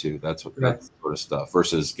you want to? That's that sort of stuff.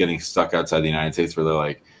 Versus getting stuck outside the United States where they're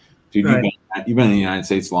like, dude, you've been in the United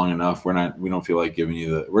States long enough. We don't feel like giving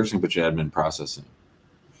you we're just going to put you admin processing.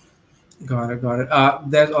 Got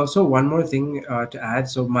it. There's also one more thing to add.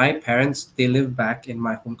 So my parents, they live back in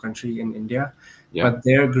my home country in India, but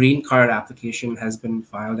their green card application has been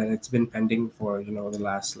filed and it's been pending for the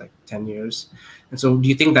last 10 years. And so, do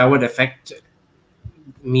you think that would affect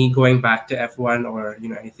me going back to F1 or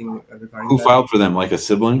anything regarding Who that? filed for them? Like a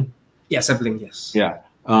sibling? Yeah, sibling. Yes. Yeah.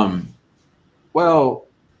 Well,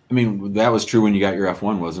 I mean, that was true when you got your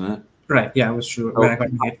F1, wasn't it? Right. Yeah, it was true. Oh, when I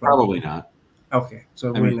got my F1. Probably not. Okay,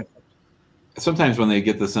 so sometimes when they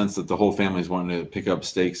get the sense that the whole family's wanting to pick up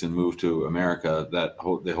stakes and move to America,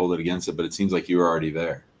 they hold it against it. But it seems like you were already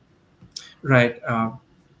there. Right.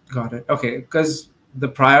 Got it. Okay. Because the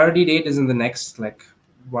priority date is in the next like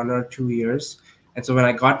 1 or 2 years. And so when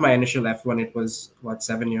I got my initial F1, it was what,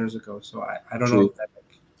 7 years ago. So I don't know if that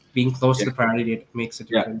being close to the priority date makes a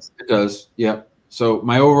difference. Yeah, it does. Yeah. So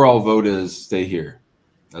my overall vote is stay here.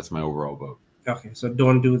 That's my overall vote. Okay. So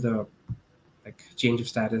don't do the like change of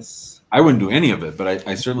status. I wouldn't do any of it, but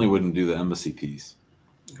I certainly wouldn't do the embassy piece.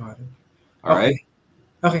 Got it. All right.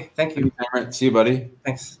 Okay. Thank you. See you, buddy.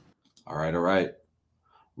 Thanks. All right. All right.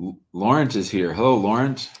 Lawrence is here. Hello,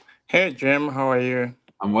 Lawrence. Hey, Jim. How are you?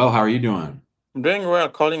 I'm well. How are you doing? I'm doing well.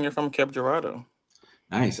 Calling you from Cape Girardeau.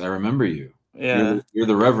 Nice. I remember you. Yeah. You're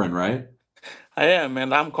the Reverend, right? I am,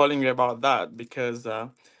 and I'm calling you about that because I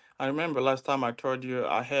remember last time I told you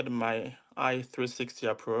I had my I-360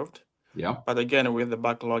 approved. Yeah. But again, with the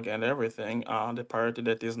backlog and everything, the priority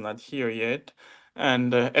date is not here yet.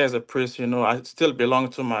 And as a priest, I still belong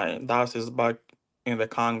to my diocese back in the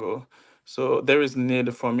Congo. So there is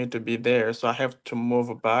need for me to be there. So I have to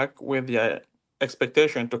move back with the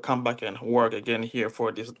expectation to come back and work again here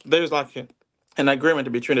for this. There's like an agreement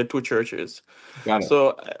between the two churches. Got it.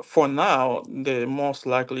 So for now, the most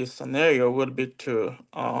likely scenario would be to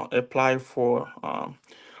apply for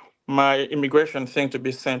my immigration thing to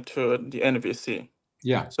be sent to the NVC.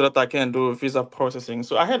 Yeah. So that I can do visa processing.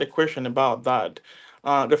 So I had a question about that.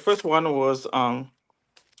 The first one was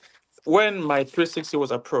when my 360 was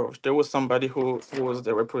approved, there was somebody who was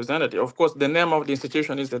the representative. Of course, the name of the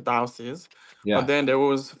institution is the diocese. Yeah. But then there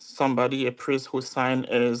was somebody, a priest, who signed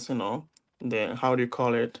as, the, how do you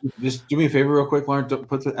call it? Just do me a favor real quick, Lauren. I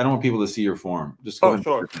don't want people to see your form. Just go ahead.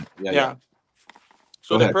 Sure. Yeah.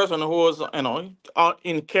 So the person who was,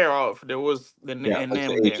 in care of, there was the name the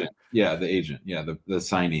agent. there. Yeah, the agent. Yeah, the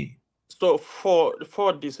signee. So for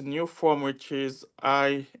this new form, which is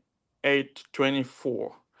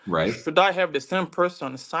I-824, right? Should I have the same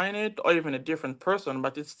person sign it, or even a different person,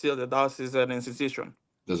 but it's still the diocese and institution?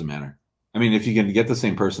 Doesn't matter. I mean, if you can get the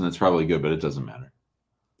same person, that's probably good, but it doesn't matter.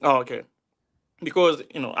 Oh, okay. Because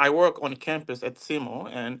I work on campus at SIMO,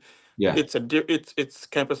 and it's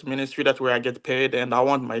campus ministry. That's where I get paid, and I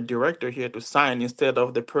want my director here to sign instead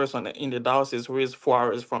of the person in the diocese who is 4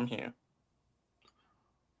 hours from here.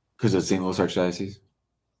 Because it's St. Louis Archdiocese?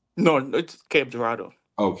 No, it's Cape Girardeau.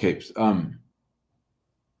 Oh, Capes.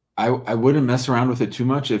 I wouldn't mess around with it too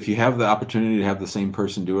much. If you have the opportunity to have the same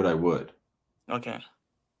person do it, I would. Okay.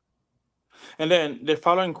 And then the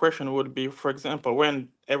following question would be, for example, when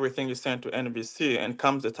everything is sent to NVC and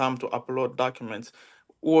comes the time to upload documents,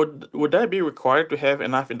 would I be required to have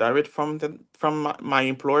an affidavit from my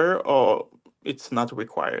employer, or it's not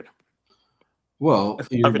required? Well,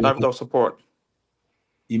 affidavit of support.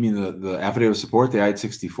 You mean the affidavit of support, the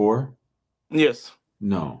I-64? Yes.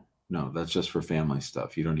 No, that's just for family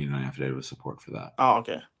stuff. You don't need an affidavit of support for that. Oh,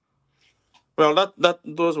 okay. Well,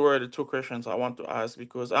 those were the two questions I want to ask,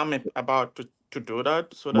 because I'm about to do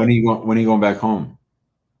that. So when are you going back home?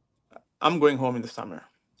 I'm going home in the summer.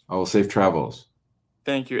 Oh, safe travels.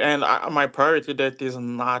 Thank you. And my priority date is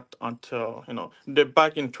not until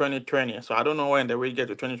back in 2020. So I don't know when they will get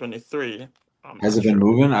to 2023. Has it been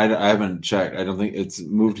moving? I haven't checked. I don't think it's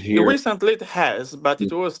moved here. Recently it has, but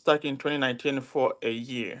it was stuck in 2019 for a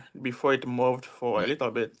year before it moved for a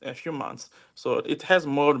little bit, a few months. So it has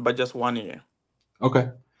moved by just 1 year. Okay.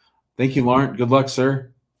 Thank you, Lauren. Good luck,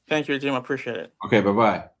 sir. Thank you, Jim. I appreciate it. Okay,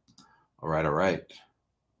 bye-bye. All right.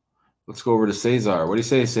 Let's go over to Cesar. What do you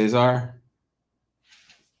say, Cesar?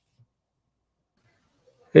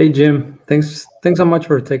 Hey, Jim. Thanks so much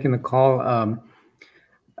for taking the call.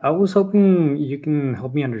 I was hoping you can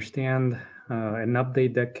help me understand an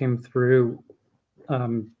update that came through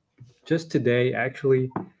just today, actually.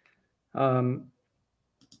 I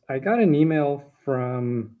got an email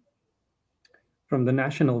from the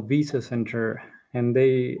National Visa Center, and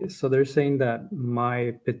they're saying that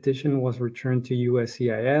my petition was returned to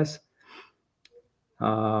USCIS,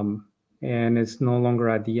 and it's no longer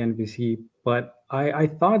at the NVC. But I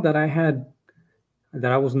thought that I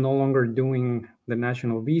was no longer doing the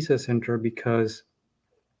National Visa Center because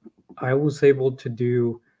I was able to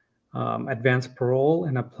do advanced parole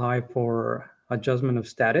and apply for adjustment of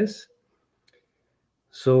status.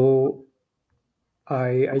 So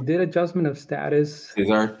I did adjustment of status.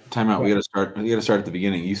 Cesar, time out. We got to start at the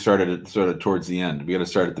beginning. You started it sort of towards the end. We got to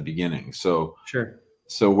start at the beginning. So sure.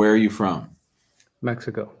 So where are you from?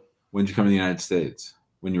 Mexico. When did you come to the United States?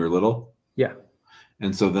 When you were little? Yeah.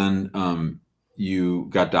 And so then you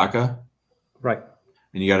got DACA? Right.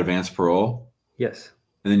 And you got advanced parole? Yes.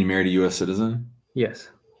 And then you married a U.S. citizen? Yes.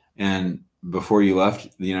 And before you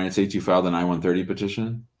left the United States, you filed an I-130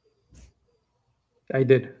 petition? I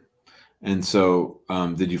did. And so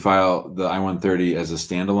did you file the I-130 as a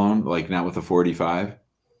standalone, like not with a 485?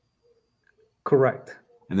 Correct.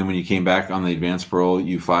 And then when you came back on the advanced parole,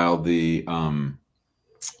 you filed the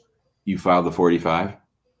 485?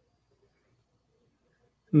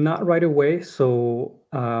 Not right away. So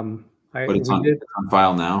But it's on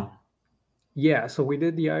file now? Yeah, so we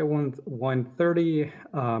did the I-130,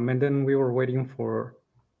 and then we were waiting for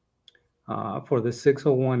the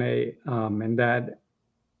 601A, and that.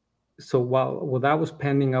 So while that was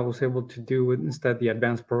pending, I was able to do instead the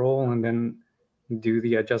advanced parole and then do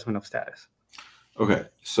the adjustment of status. Okay,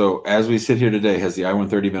 so as we sit here today, has the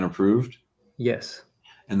I-130 been approved? Yes.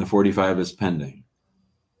 And the 45 is pending?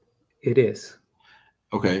 It is.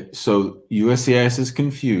 Okay, so USCIS is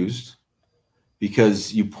confused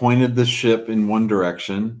because you pointed the ship in one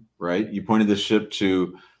direction, right? You pointed the ship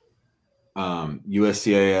to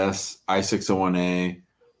USCIS, I-601A,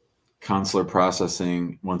 consular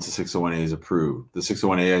processing once the 601A is approved. The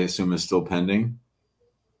 601A, I assume, is still pending?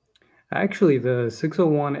 Actually, the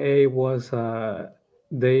 601A was,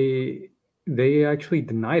 they actually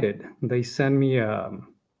denied it. They sent me,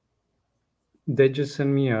 they just sent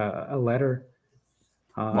me a letter.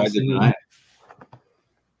 Why deny it?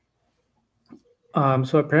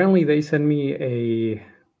 So apparently they sent me a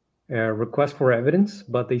request for evidence,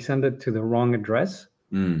 but they sent it to the wrong address.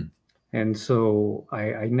 And so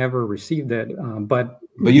I never received it. But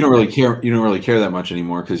you don't really care. You don't really care that much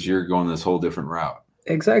anymore because you're going this whole different route.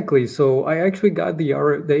 Exactly. So I actually got they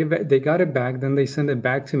got it back. Then they sent it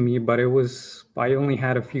back to me, but I only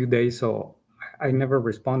had a few days, so I never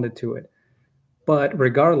responded to it. But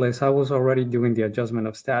regardless, I was already doing the adjustment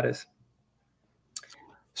of status.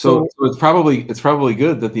 So it's probably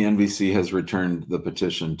good that the NVC has returned the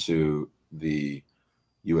petition to the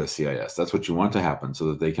USCIS. That's what you want to happen so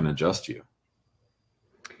that they can adjust you.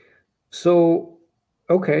 So,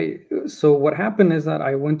 okay. So what happened is that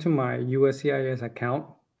I went to my USCIS account.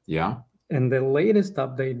 Yeah. And the latest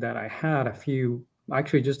update that I had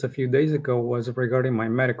just a few days ago was regarding my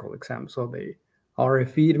medical exam. So they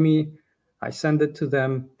RFE'd me. I sent it to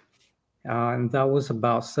them. And that was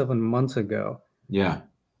about 7 months ago. Yeah.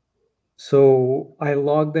 So I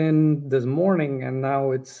logged in this morning and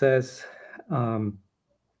now it says,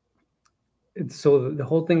 so the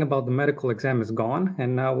whole thing about the medical exam is gone,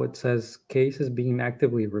 and now it says case is being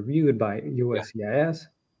actively reviewed by USCIS.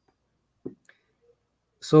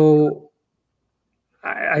 So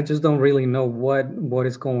I just don't really know what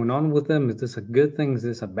is going on with them. Is this a good thing? Is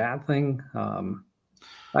this a bad thing?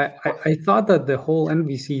 I thought that the whole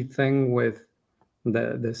NVC thing with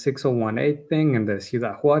the 601A thing and the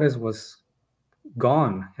Ciudad Juarez was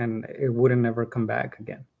gone, and it wouldn't ever come back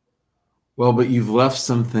again. Well, but you've left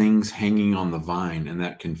some things hanging on the vine, and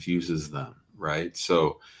that confuses them, right?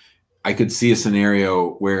 So I could see a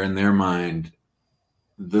scenario where in their mind,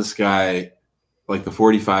 this guy, like the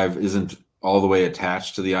 45 isn't all the way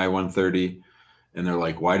attached to the I-130. And they're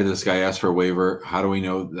like, why did this guy ask for a waiver? How do we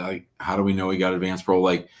know? Like, how do we know he got advanced parole?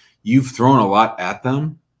 Like, you've thrown a lot at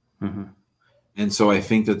them. Mm-hmm. And so I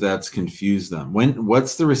think that that's confused them.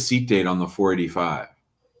 What's the receipt date on the 485?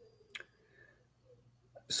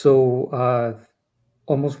 So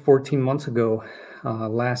almost 14 months ago,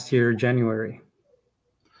 last year, January.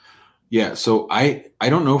 Yeah, so I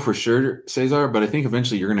don't know for sure, Cesar, but I think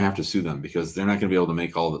eventually you're going to have to sue them because they're not going to be able to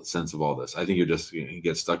make all the sense of all this. I think you're just going to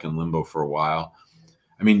get stuck in limbo for a while.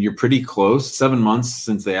 I mean, you're pretty close. 7 months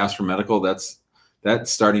since they asked for medical, that's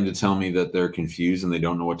starting to tell me that they're confused and they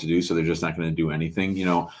don't know what to do, so they're just not going to do anything. You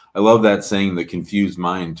know, I love that saying, the confused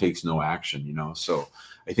mind takes no action, you know. So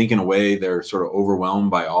I think in a way they're sort of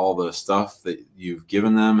overwhelmed by all the stuff that you've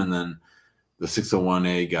given them, and then the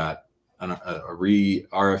 601A got a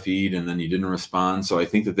re-RFE'd and then you didn't respond. So I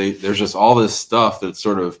think that there's just all this stuff that's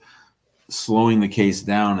sort of slowing the case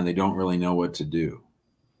down and they don't really know what to do.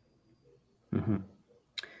 Mm-hmm.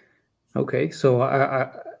 Okay, so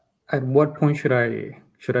at what point should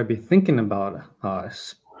I be thinking about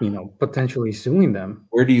potentially suing them?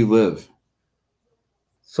 Where do you live?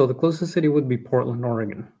 So the closest city would be Portland,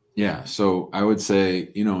 Oregon. Yeah, so I would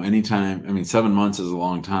say, anytime. I mean, 7 months is a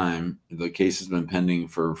long time. The case has been pending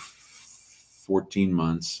for 14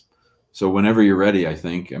 months. So whenever you're ready, I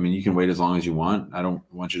think. I mean, you can wait as long as you want. I don't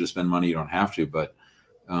want you to spend money you don't have to, but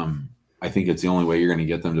I think it's the only way you're going to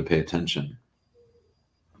get them to pay attention.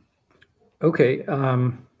 Okay.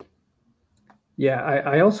 Yeah,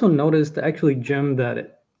 I also noticed actually, Jim,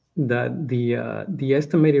 that the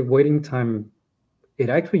estimated waiting time, it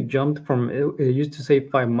actually jumped from, it used to say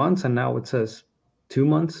 5 months and now it says 2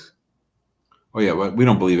 months. Oh yeah, well, we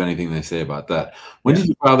don't believe anything they say about that. When did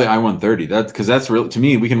you file the I-130? That's because that's real to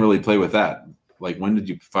me. We can really play with that. Like, when did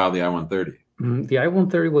you file the I-130? The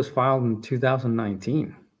I-130 was filed in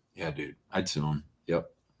 2019. Yeah, dude, I'd sue them. Yep.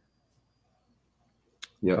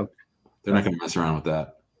 Yep. Okay. They're not going to mess around with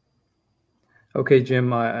that. Okay,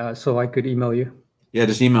 Jim. So I could email you. Yeah,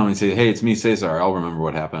 just email me and say, hey, it's me, Cesar. I'll remember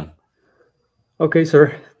what happened. Okay,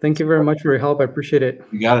 sir. Thank you very much for your help. I appreciate it.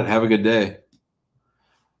 You got it. Have a good day.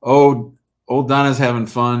 Oh, old Donna's having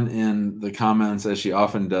fun in the comments, as she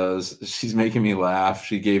often does. She's making me laugh.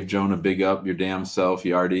 She gave Joan a big up. Your damn self,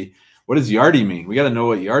 Yardy. What does Yardy mean? We got to know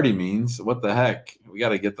what Yardy means. What the heck? We got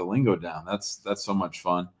to get the lingo down. That's so much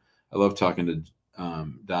fun. I love talking to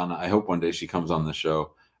Donna. I hope one day she comes on the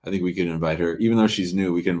show. I think we could invite her. Even though she's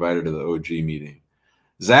new, we can invite her to the OG meeting.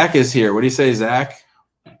 Zach is here. What do you say, Zach?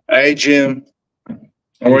 Hey, Jim.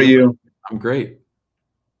 How are you? I'm great.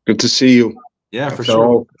 Good to see you. Yeah, for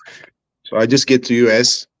sure. So I just get to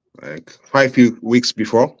US like 5 weeks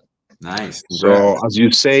before. Nice. So as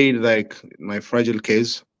you say, like my fragile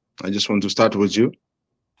case, I just want to start with you.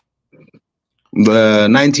 The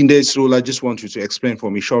 19 days rule, I just want you to explain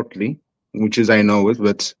for me shortly, which is I know it,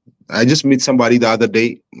 but I just meet somebody the other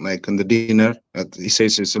day, like in the dinner. He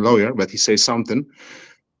says he's a lawyer, but he says something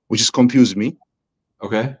which has confused me.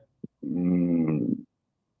 Okay. Do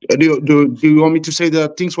you want me to say the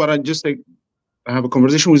things what I just like? I have a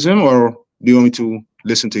conversation with him, or do you want me to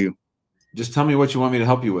listen to you? Just tell me what you want me to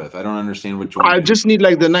help you with. I don't understand what you want. I just need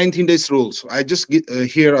like the 19 days rules. I just get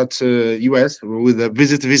here at US with a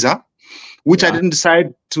visit visa, which I didn't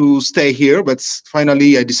decide to stay here, but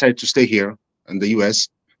finally I decided to stay here in the US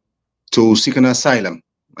to seek an asylum.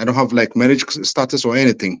 I don't have like marriage status or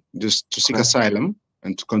anything, just to seek asylum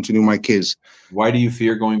and to continue my case. Why do you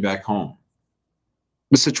fear going back home?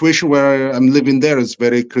 The situation where I'm living there is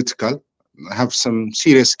very critical. I have some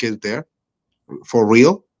serious kids there, for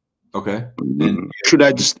real. Okay. And should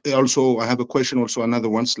I just also, I have a question also, another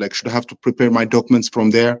one's like, should I have to prepare my documents from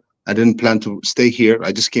there? I didn't plan to stay here.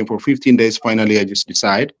 I just came for 15 days. Finally, I just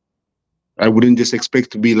decide. I wouldn't just expect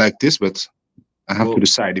to be like this, but I have to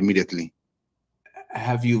decide immediately.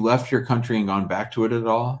 Have you left your country and gone back to it at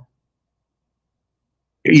all?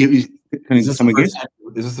 Can you come again?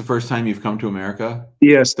 Is this the first time you've come to America?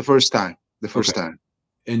 Yes, the first time. The first time.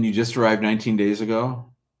 And you just arrived 19 days ago?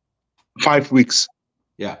 5 weeks.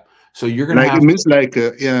 Yeah. So you're gonna like have it means like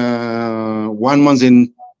 1 month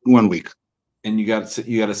in 1 week. And you got a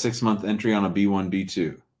 6-month entry on a B1,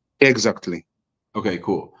 B2. Exactly. Okay,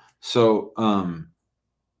 cool. So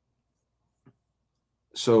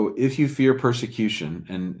so if you fear persecution,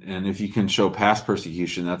 and if you can show past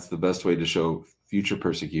persecution, that's the best way to show future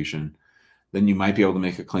persecution, then you might be able to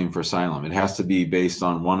make a claim for asylum. It has to be based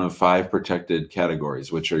on one of 5 protected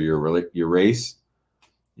categories, which are your race,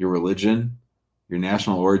 your religion, your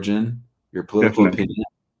national origin, your political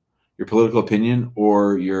opinion,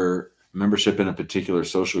 or your membership in a particular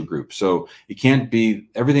social group. So it can't be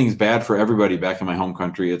everything's bad for everybody back in my home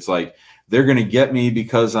country. It's like they're going to get me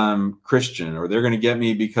because I'm Christian, or they're going to get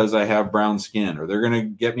me because I have brown skin, or they're going to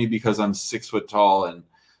get me because I'm 6 foot tall and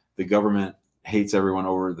the government hates everyone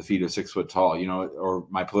over the feet of 6 foot tall, you know, or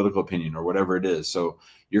my political opinion or whatever it is. So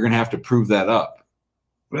you're going to have to prove that up.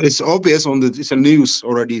 It's obvious it's a news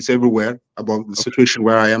already. It's everywhere about the situation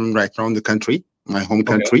where I am right now in the country, my home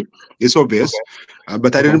country. It's obvious,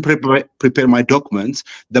 but I didn't prepare my documents.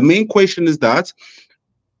 The main question is that,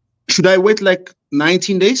 should I wait like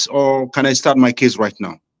 19 days or can I start my case right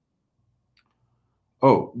now?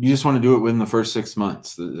 Oh, you just want to do it within the first 6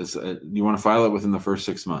 months. You want to file it within the first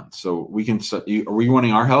 6 months. So we can start. Are we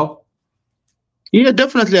wanting our help? Yeah,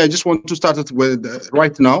 definitely. I just want to start it with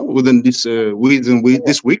right now within this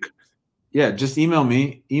this week. Yeah, just email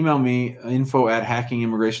me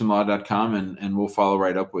info@hackingimmigrationlaw.com and we'll follow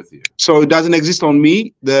right up with you. So it doesn't exist on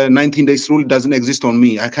me. The 19 days rule doesn't exist on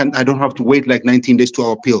me. I don't have to wait like 19 days to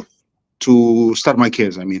appeal to start my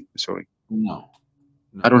case. I mean, sorry. No.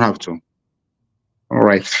 I don't have to. All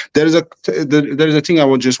right. There is a thing I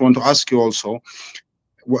would just want to ask you also.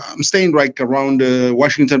 I'm staying right around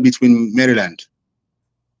Washington between Maryland.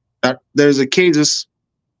 There's a cases,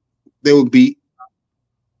 there will be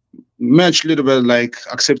much little bit like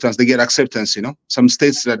acceptance. They get acceptance, you know. Some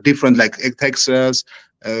states are different, like Texas,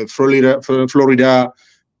 Florida,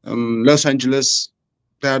 Los Angeles.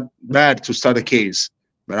 They're bad to start a case.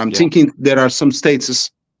 But I'm thinking there are some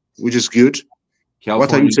states which is good.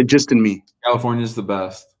 What are you suggesting me? California is the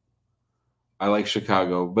best. I like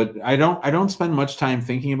Chicago, but I don't spend much time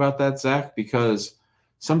thinking about that, Zach, because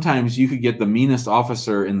sometimes you could get the meanest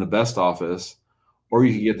officer in the best office, or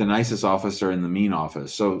you could get the nicest officer in the mean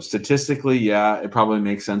office. So statistically, yeah, it probably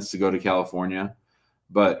makes sense to go to California.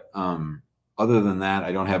 But other than that,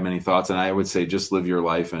 I don't have many thoughts. And I would say just live your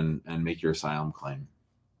life and make your asylum claim.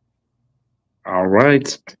 All right.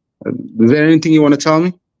 Is there anything you want to tell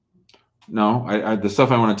me? No, the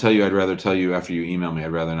stuff I want to tell you, I'd rather tell you after you email me.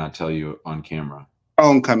 I'd rather not tell you on camera.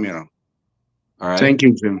 On camera. All right. Thank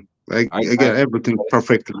you, Jim. I get everything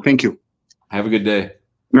perfect. Thank you. Have a good day.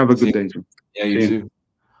 Have a good day, Jim. Yeah, you too.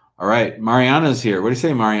 All right, Mariana's here. What do you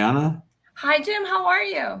say, Mariana? Hi, Jim. How are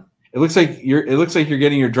you? It looks like you're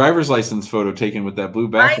getting your driver's license photo taken with that blue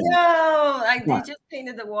background. I know. They just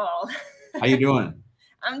painted the wall. How you doing?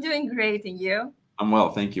 I'm doing great, and you? I'm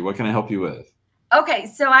well, thank you. What can I help you with? Okay,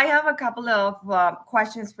 so I have a couple of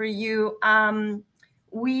questions for you.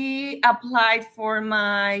 We applied for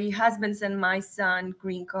my husband's and my son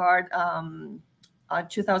green card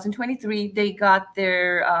 2023. They got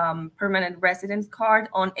their permanent residence card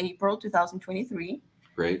on April 2023.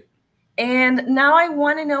 Great. And now I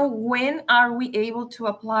want to know, when are we able to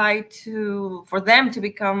apply for them to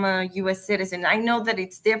become a U.S. citizen? I know that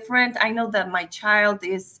it's different. I know that my child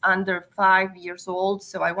is under 5 years old.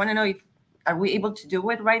 So I want to know, are we able to do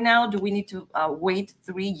it right now? Do we need to wait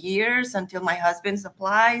 3 years until my husband's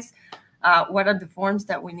applies? What are the forms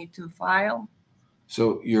that we need to file?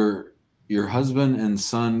 So your husband and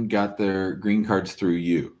son got their green cards through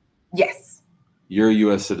you? Yes. You're a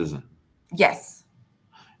U.S. citizen? Yes.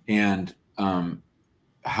 And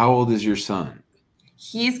how old is your son?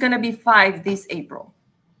 He's going to be 5 this April.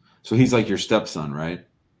 So he's like your stepson, right?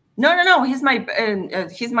 No. He's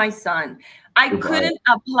my son. I couldn't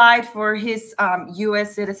apply for his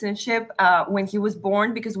U.S. citizenship when he was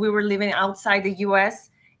born because we were living outside the U.S.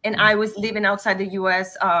 and I was living outside the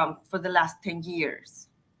U.S. For the last 10 years.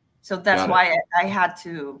 So that's why I had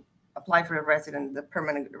to apply for the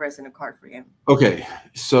permanent resident card for him. Okay.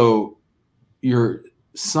 So your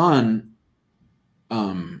son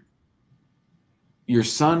can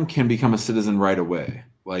become a citizen right away.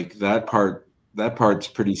 Like that part's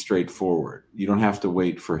pretty straightforward. You don't have to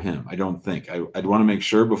wait for him, I don't think. I'd want to make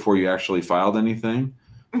sure before you actually filed anything.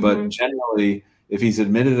 But generally, if he's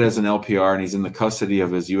admitted as an LPR and he's in the custody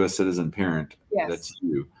of his U.S. citizen parent, that's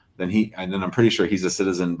you, then I'm pretty sure he's a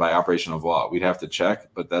citizen by operation of law. We'd have to check,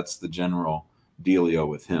 but that's the general dealio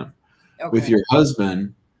with him. Okay. With your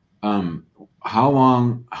husband, how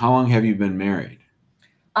long have you been married?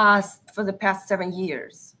 For the past 7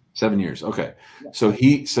 years. 7 years. Okay. Yes. So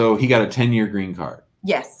he got a 10-year green card.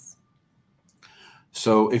 Yes.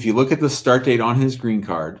 So if you look at the start date on his green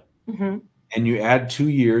card and you add 2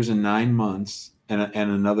 years and 9 months and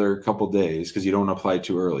another couple days, because you don't apply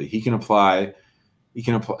too early, he can apply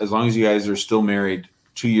as long as you guys are still married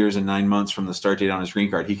 2 years and 9 months from the start date on his green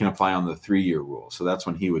card, he can apply on the 3-year rule. So that's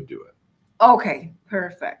when he would do it. Okay,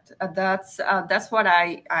 perfect. That's what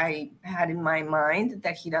I had in my mind,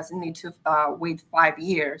 that he doesn't need to wait 5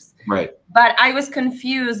 years. Right. But I was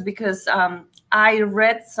confused because I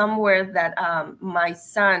read somewhere that my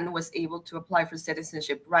son was able to apply for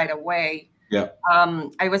citizenship right away. Yeah.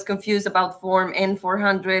 I was confused about Form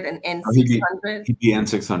N-400 and N-600. He'd be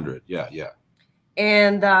N-600. Yeah.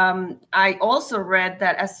 And I also read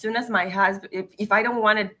that as soon as my husband, if I don't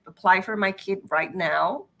want to apply for my kid right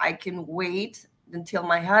now, I can wait until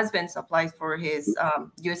my husband applies for his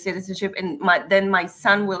U.S. citizenship, and then my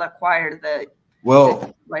son will acquire the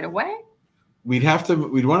right away. We'd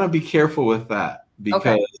want to be careful with that,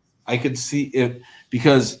 because I could see it,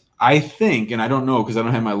 because I think, and I don't know because I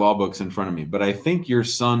don't have my law books in front of me, but I think your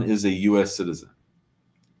son is a U.S. citizen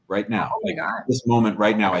right now. Oh my God. This moment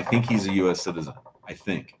right now, I think he's a U.S. citizen. I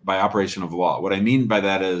think, by operation of law. What I mean by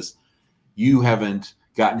that is you haven't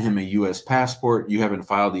gotten him a U.S. passport. You haven't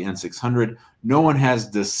filed the N-600. No one has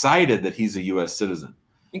decided that he's a U.S. citizen.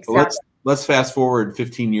 Exactly. Let's fast forward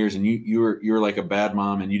 15 years, and you were like a bad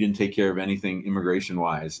mom, and you didn't take care of anything immigration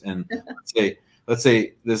wise. And let's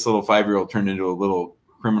say this little 5-year-old turned into a little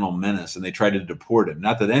criminal menace, and they tried to deport him.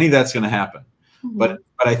 Not that any of that's going to happen. But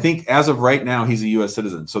I think as of right now, he's a U.S.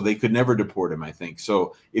 citizen, so they could never deport him, I think.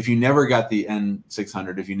 So if you never got the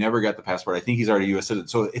N-600, if you never got the passport, I think he's already a U.S. citizen.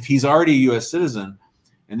 So if he's already a U.S. citizen,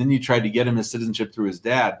 and then you tried to get him his citizenship through his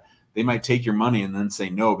dad, they might take your money and then say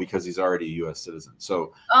no because he's already a U.S. citizen.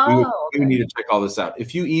 So we would need to check all this out.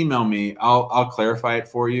 If you email me, I'll clarify it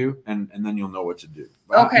for you, and then you'll know what to do.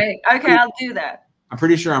 Okay, I'll do that. I'm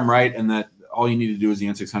pretty sure I'm right, and that all you need to do is the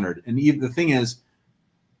N-600. And the thing is,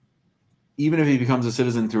 even if he becomes a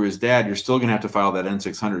citizen through his dad, you're still going to have to file that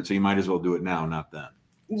N-600. So you might as well do it now, not then.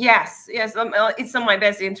 Yes. It's in my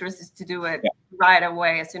best interest is to do it right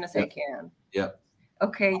away as soon as I can. Yeah.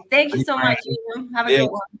 Okay. Thank you so much. Have a good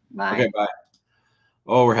one. Bye. Okay, bye.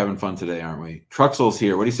 Oh, we're having fun today, aren't we? Truxel's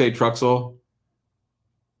here. What do you say, Truxel?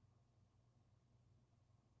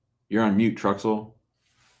 You're on mute, Truxel.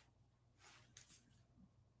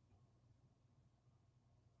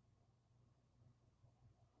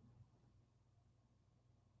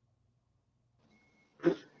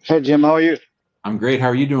 Hey Jim, how are you? I'm great. How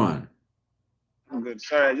are you doing? I'm good.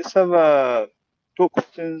 Sorry, I just have two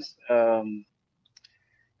questions. Yeah,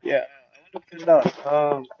 I want to find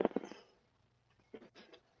out.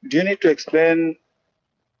 Do you need to explain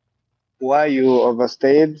why you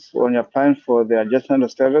overstayed when you're applying for the adjustment of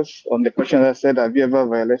status? On the question that said, have you ever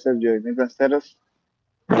violated your immigrant status?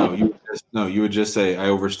 No, you would just say I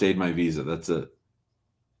overstayed my visa. That's it.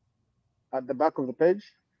 At the back of the page?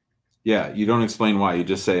 Yeah, you don't explain why. You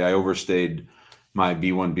just say I overstayed my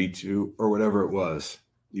B1, B2, or whatever it was.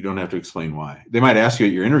 You don't have to explain why. They might ask you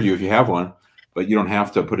at your interview if you have one, but you don't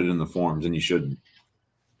have to put it in the forms, and you shouldn't.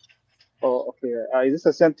 Oh, okay. Is this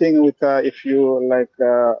the same thing with if you like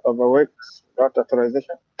overwork without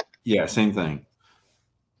authorization? Yeah, same thing.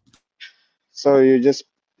 So you just,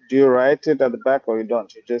 do you write it at the back or you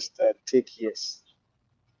don't? You just tick yes.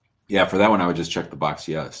 Yeah, for that one, I would just check the box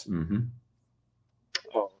yes. Mm-hmm.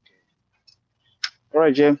 Oh, okay. All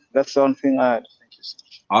right, Jim. That's the only thing I had. Thank you so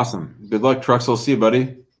much. Awesome. Good luck, Truxel. See you,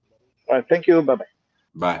 buddy. All right. Thank you. Bye-bye.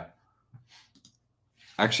 Bye.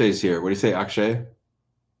 Akshay's here. What do you say, Akshay?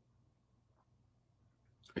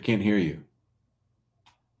 I can't hear you.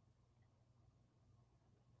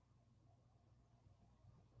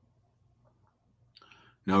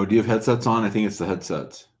 No, do you have headsets on? I think it's the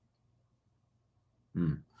headsets.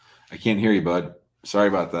 I can't hear you, bud. Sorry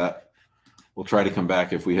about that. We'll try to come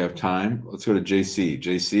back if we have time. Let's go to JC.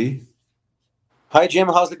 JC? Hi, Jim.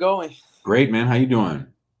 How's it going? Great, man. How you doing?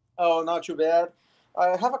 Oh, not too bad.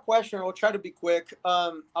 I have a question. I'll try to be quick.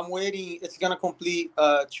 I'm waiting. It's going to complete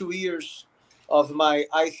 2 years of my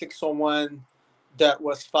I-601 that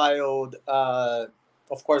was filed.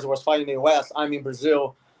 Of course, it was filed in the U.S. I'm in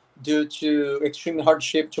Brazil due to extreme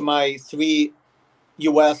hardship to my 3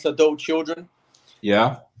 U.S. adult children.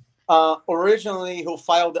 Yeah. Originally, who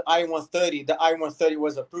filed the I-130, the I-130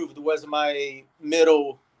 was approved. It was my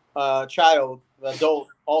middle child, adult.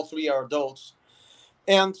 All 3 are adults.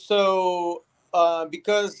 And so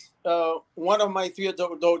because one of my 3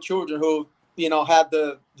 adult children who, had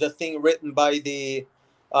the thing written by the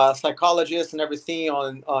psychologist and everything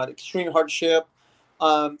on extreme hardship,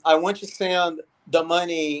 I want to send the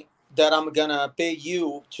money that I'm going to pay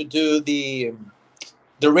you to do the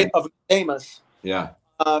writ of mandamus. Yeah.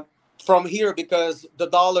 From here, because the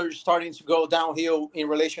dollar is starting to go downhill in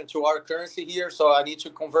relation to our currency here. So I need to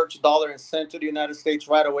convert to dollar and send to the United States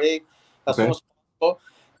right away as soon as possible.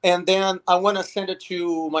 And then I want to send it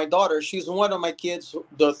to my daughter. She's one of my kids.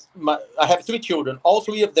 I have 3 children, all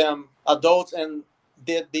 3 of them adults, and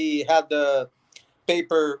had the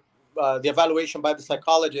paper, the evaluation by the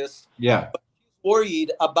psychologist. Yeah. But she's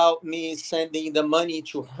worried about me sending the money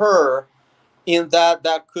to her, in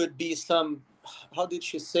that could be some, how did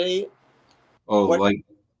she say? Oh,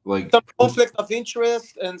 like some conflict of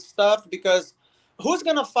interest and stuff, because who's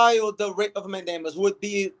going to file the writ of mandamus? Would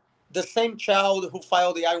be the same child who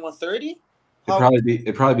filed the I-130?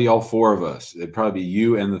 It'd probably be all 4 of us. It'd probably be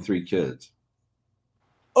you and the 3 kids.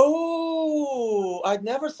 Oh, I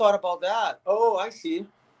never thought about that. Oh, I see.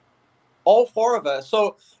 All 4 of us.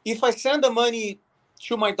 So if I send the money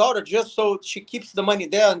to my daughter, just so she keeps the money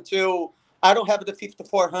there until I don't have the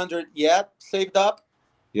 5,400 yet saved up.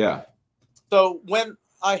 Yeah. So when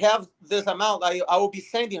I have this amount, I will be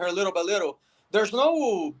sending her little by little. There's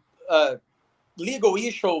no legal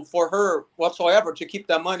issue for her whatsoever to keep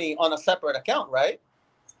that money on a separate account, right?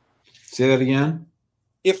 Say that again.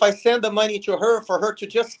 If I send the money to her, for her to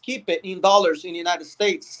just keep it in dollars in the United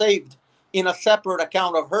States, saved in a separate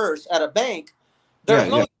account of hers at a bank, there's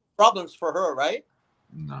no problems for her, right?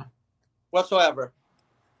 No. Whatsoever.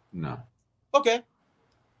 No. Okay.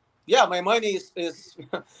 Yeah, my money is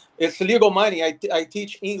it's legal money. I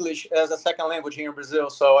teach English as a second language here in Brazil,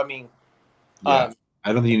 so I mean. Yeah,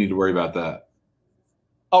 I don't think you need to worry about that.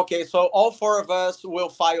 Okay, so all 4 of us will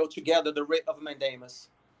file together the writ of mandamus.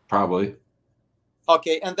 Probably.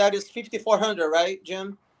 Okay, and that is 5,400, right,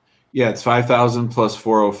 Jim? Yeah, it's 5,000 plus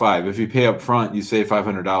 405. If you pay up front, you save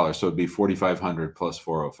 $500, so it'd be 4,500 plus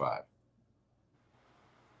 405.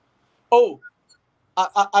 Oh,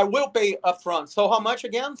 I will pay up front. So how much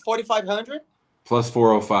again? 4,500 plus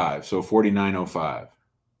 405, so 4,905.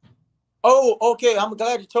 Oh, okay. I'm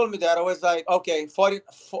glad you told me that. I was like, okay,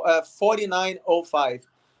 4,905.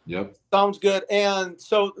 Yep. Sounds good. And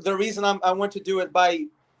so the reason I want to do it by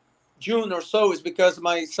June or so is because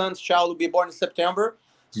my son's child will be born in September.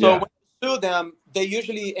 So when sue them, they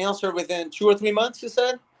usually answer within 2 or 3 months, you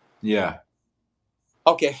said? Yeah.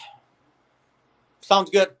 Okay. Sounds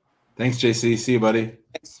good. Thanks, JC. See you, buddy.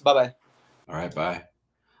 Thanks. Bye-bye. All right, bye.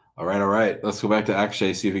 All right. Let's go back to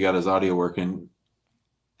Akshay, see if he got his audio working.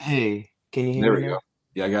 Hey, can you There hear we me go. now?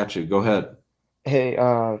 Yeah, I got you. Go ahead. Hey,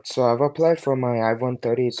 so I've applied for my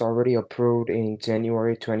I-130. It's already approved in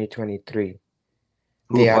January 2023.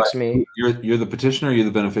 Who They applied? asked me You're the petitioner or you're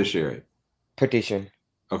the beneficiary? petition.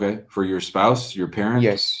 Okay. For your spouse, your parent?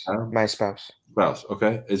 Yes, my spouse. Spouse.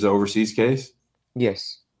 Okay. Is it an overseas case?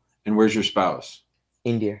 Yes, And where's your spouse?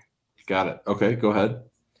 India. Got it. Okay, go ahead.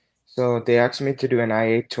 So they asked me to do an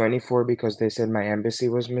I-824 because they said my embassy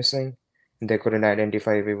was missing. They couldn't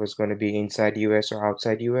identify if it was going to be inside US or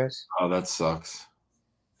outside US. Oh, that sucks.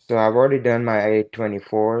 So I've already done my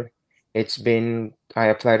I-824. I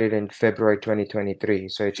applied it in February 2023,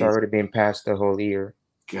 so it's Jeez. already been past the whole year.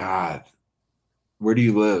 God. Where do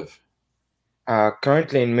you live?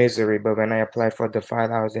 Currently in Missouri, but when I applied for the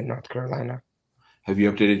file, I was in North Carolina. Have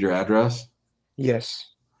you updated your address? Yes,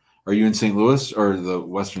 Are you in St. Louis or the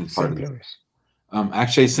western part St. of it? Louis.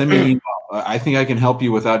 Actually, send me an email. I think I can help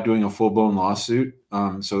you without doing a full-blown lawsuit.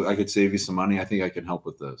 So I could save you some money. I think I can help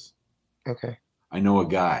with this. Okay. I know a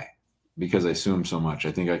guy because I sue him so much.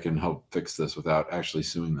 I think I can help fix this without actually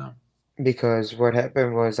suing them. Because what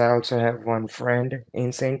happened was I also have one friend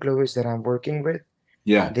in St. Louis that I'm working with.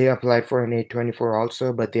 Yeah. They applied for an 824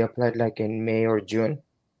 also, but they applied like in May or June.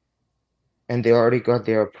 And they already got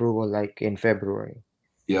their approval like in February.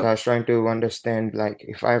 Yep. So I was trying to understand, like,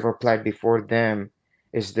 if I've applied before them,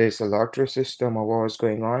 is this a lottery system or what was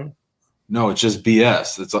going on? No, it's just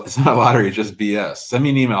BS. It's not a lottery. It's just BS. Send me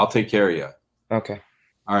an email. I'll take care of you. Okay.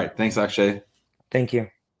 All right. Thanks, Akshay. Thank you.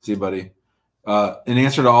 See you, buddy. In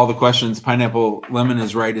answer to all the questions, Pineapple Lemon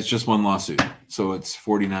is right. It's just one lawsuit. So it's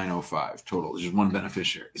 $49.05 total. It's just one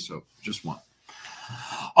beneficiary. So just one.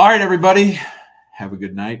 All right, everybody. Have a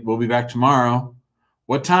good night. We'll be back tomorrow.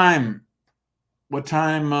 What time?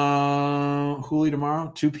 Hooli,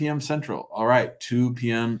 tomorrow? 2 p.m. Central. All right, 2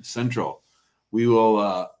 p.m. Central.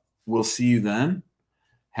 We'll see you then.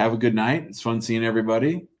 Have a good night. It's fun seeing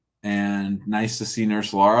everybody. And nice to see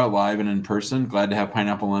Nurse Laura live and in person. Glad to have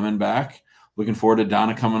Pineapple Lemon back. Looking forward to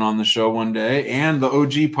Donna coming on the show one day and the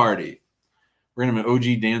OG party. We're going to have an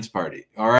OG dance party. All right.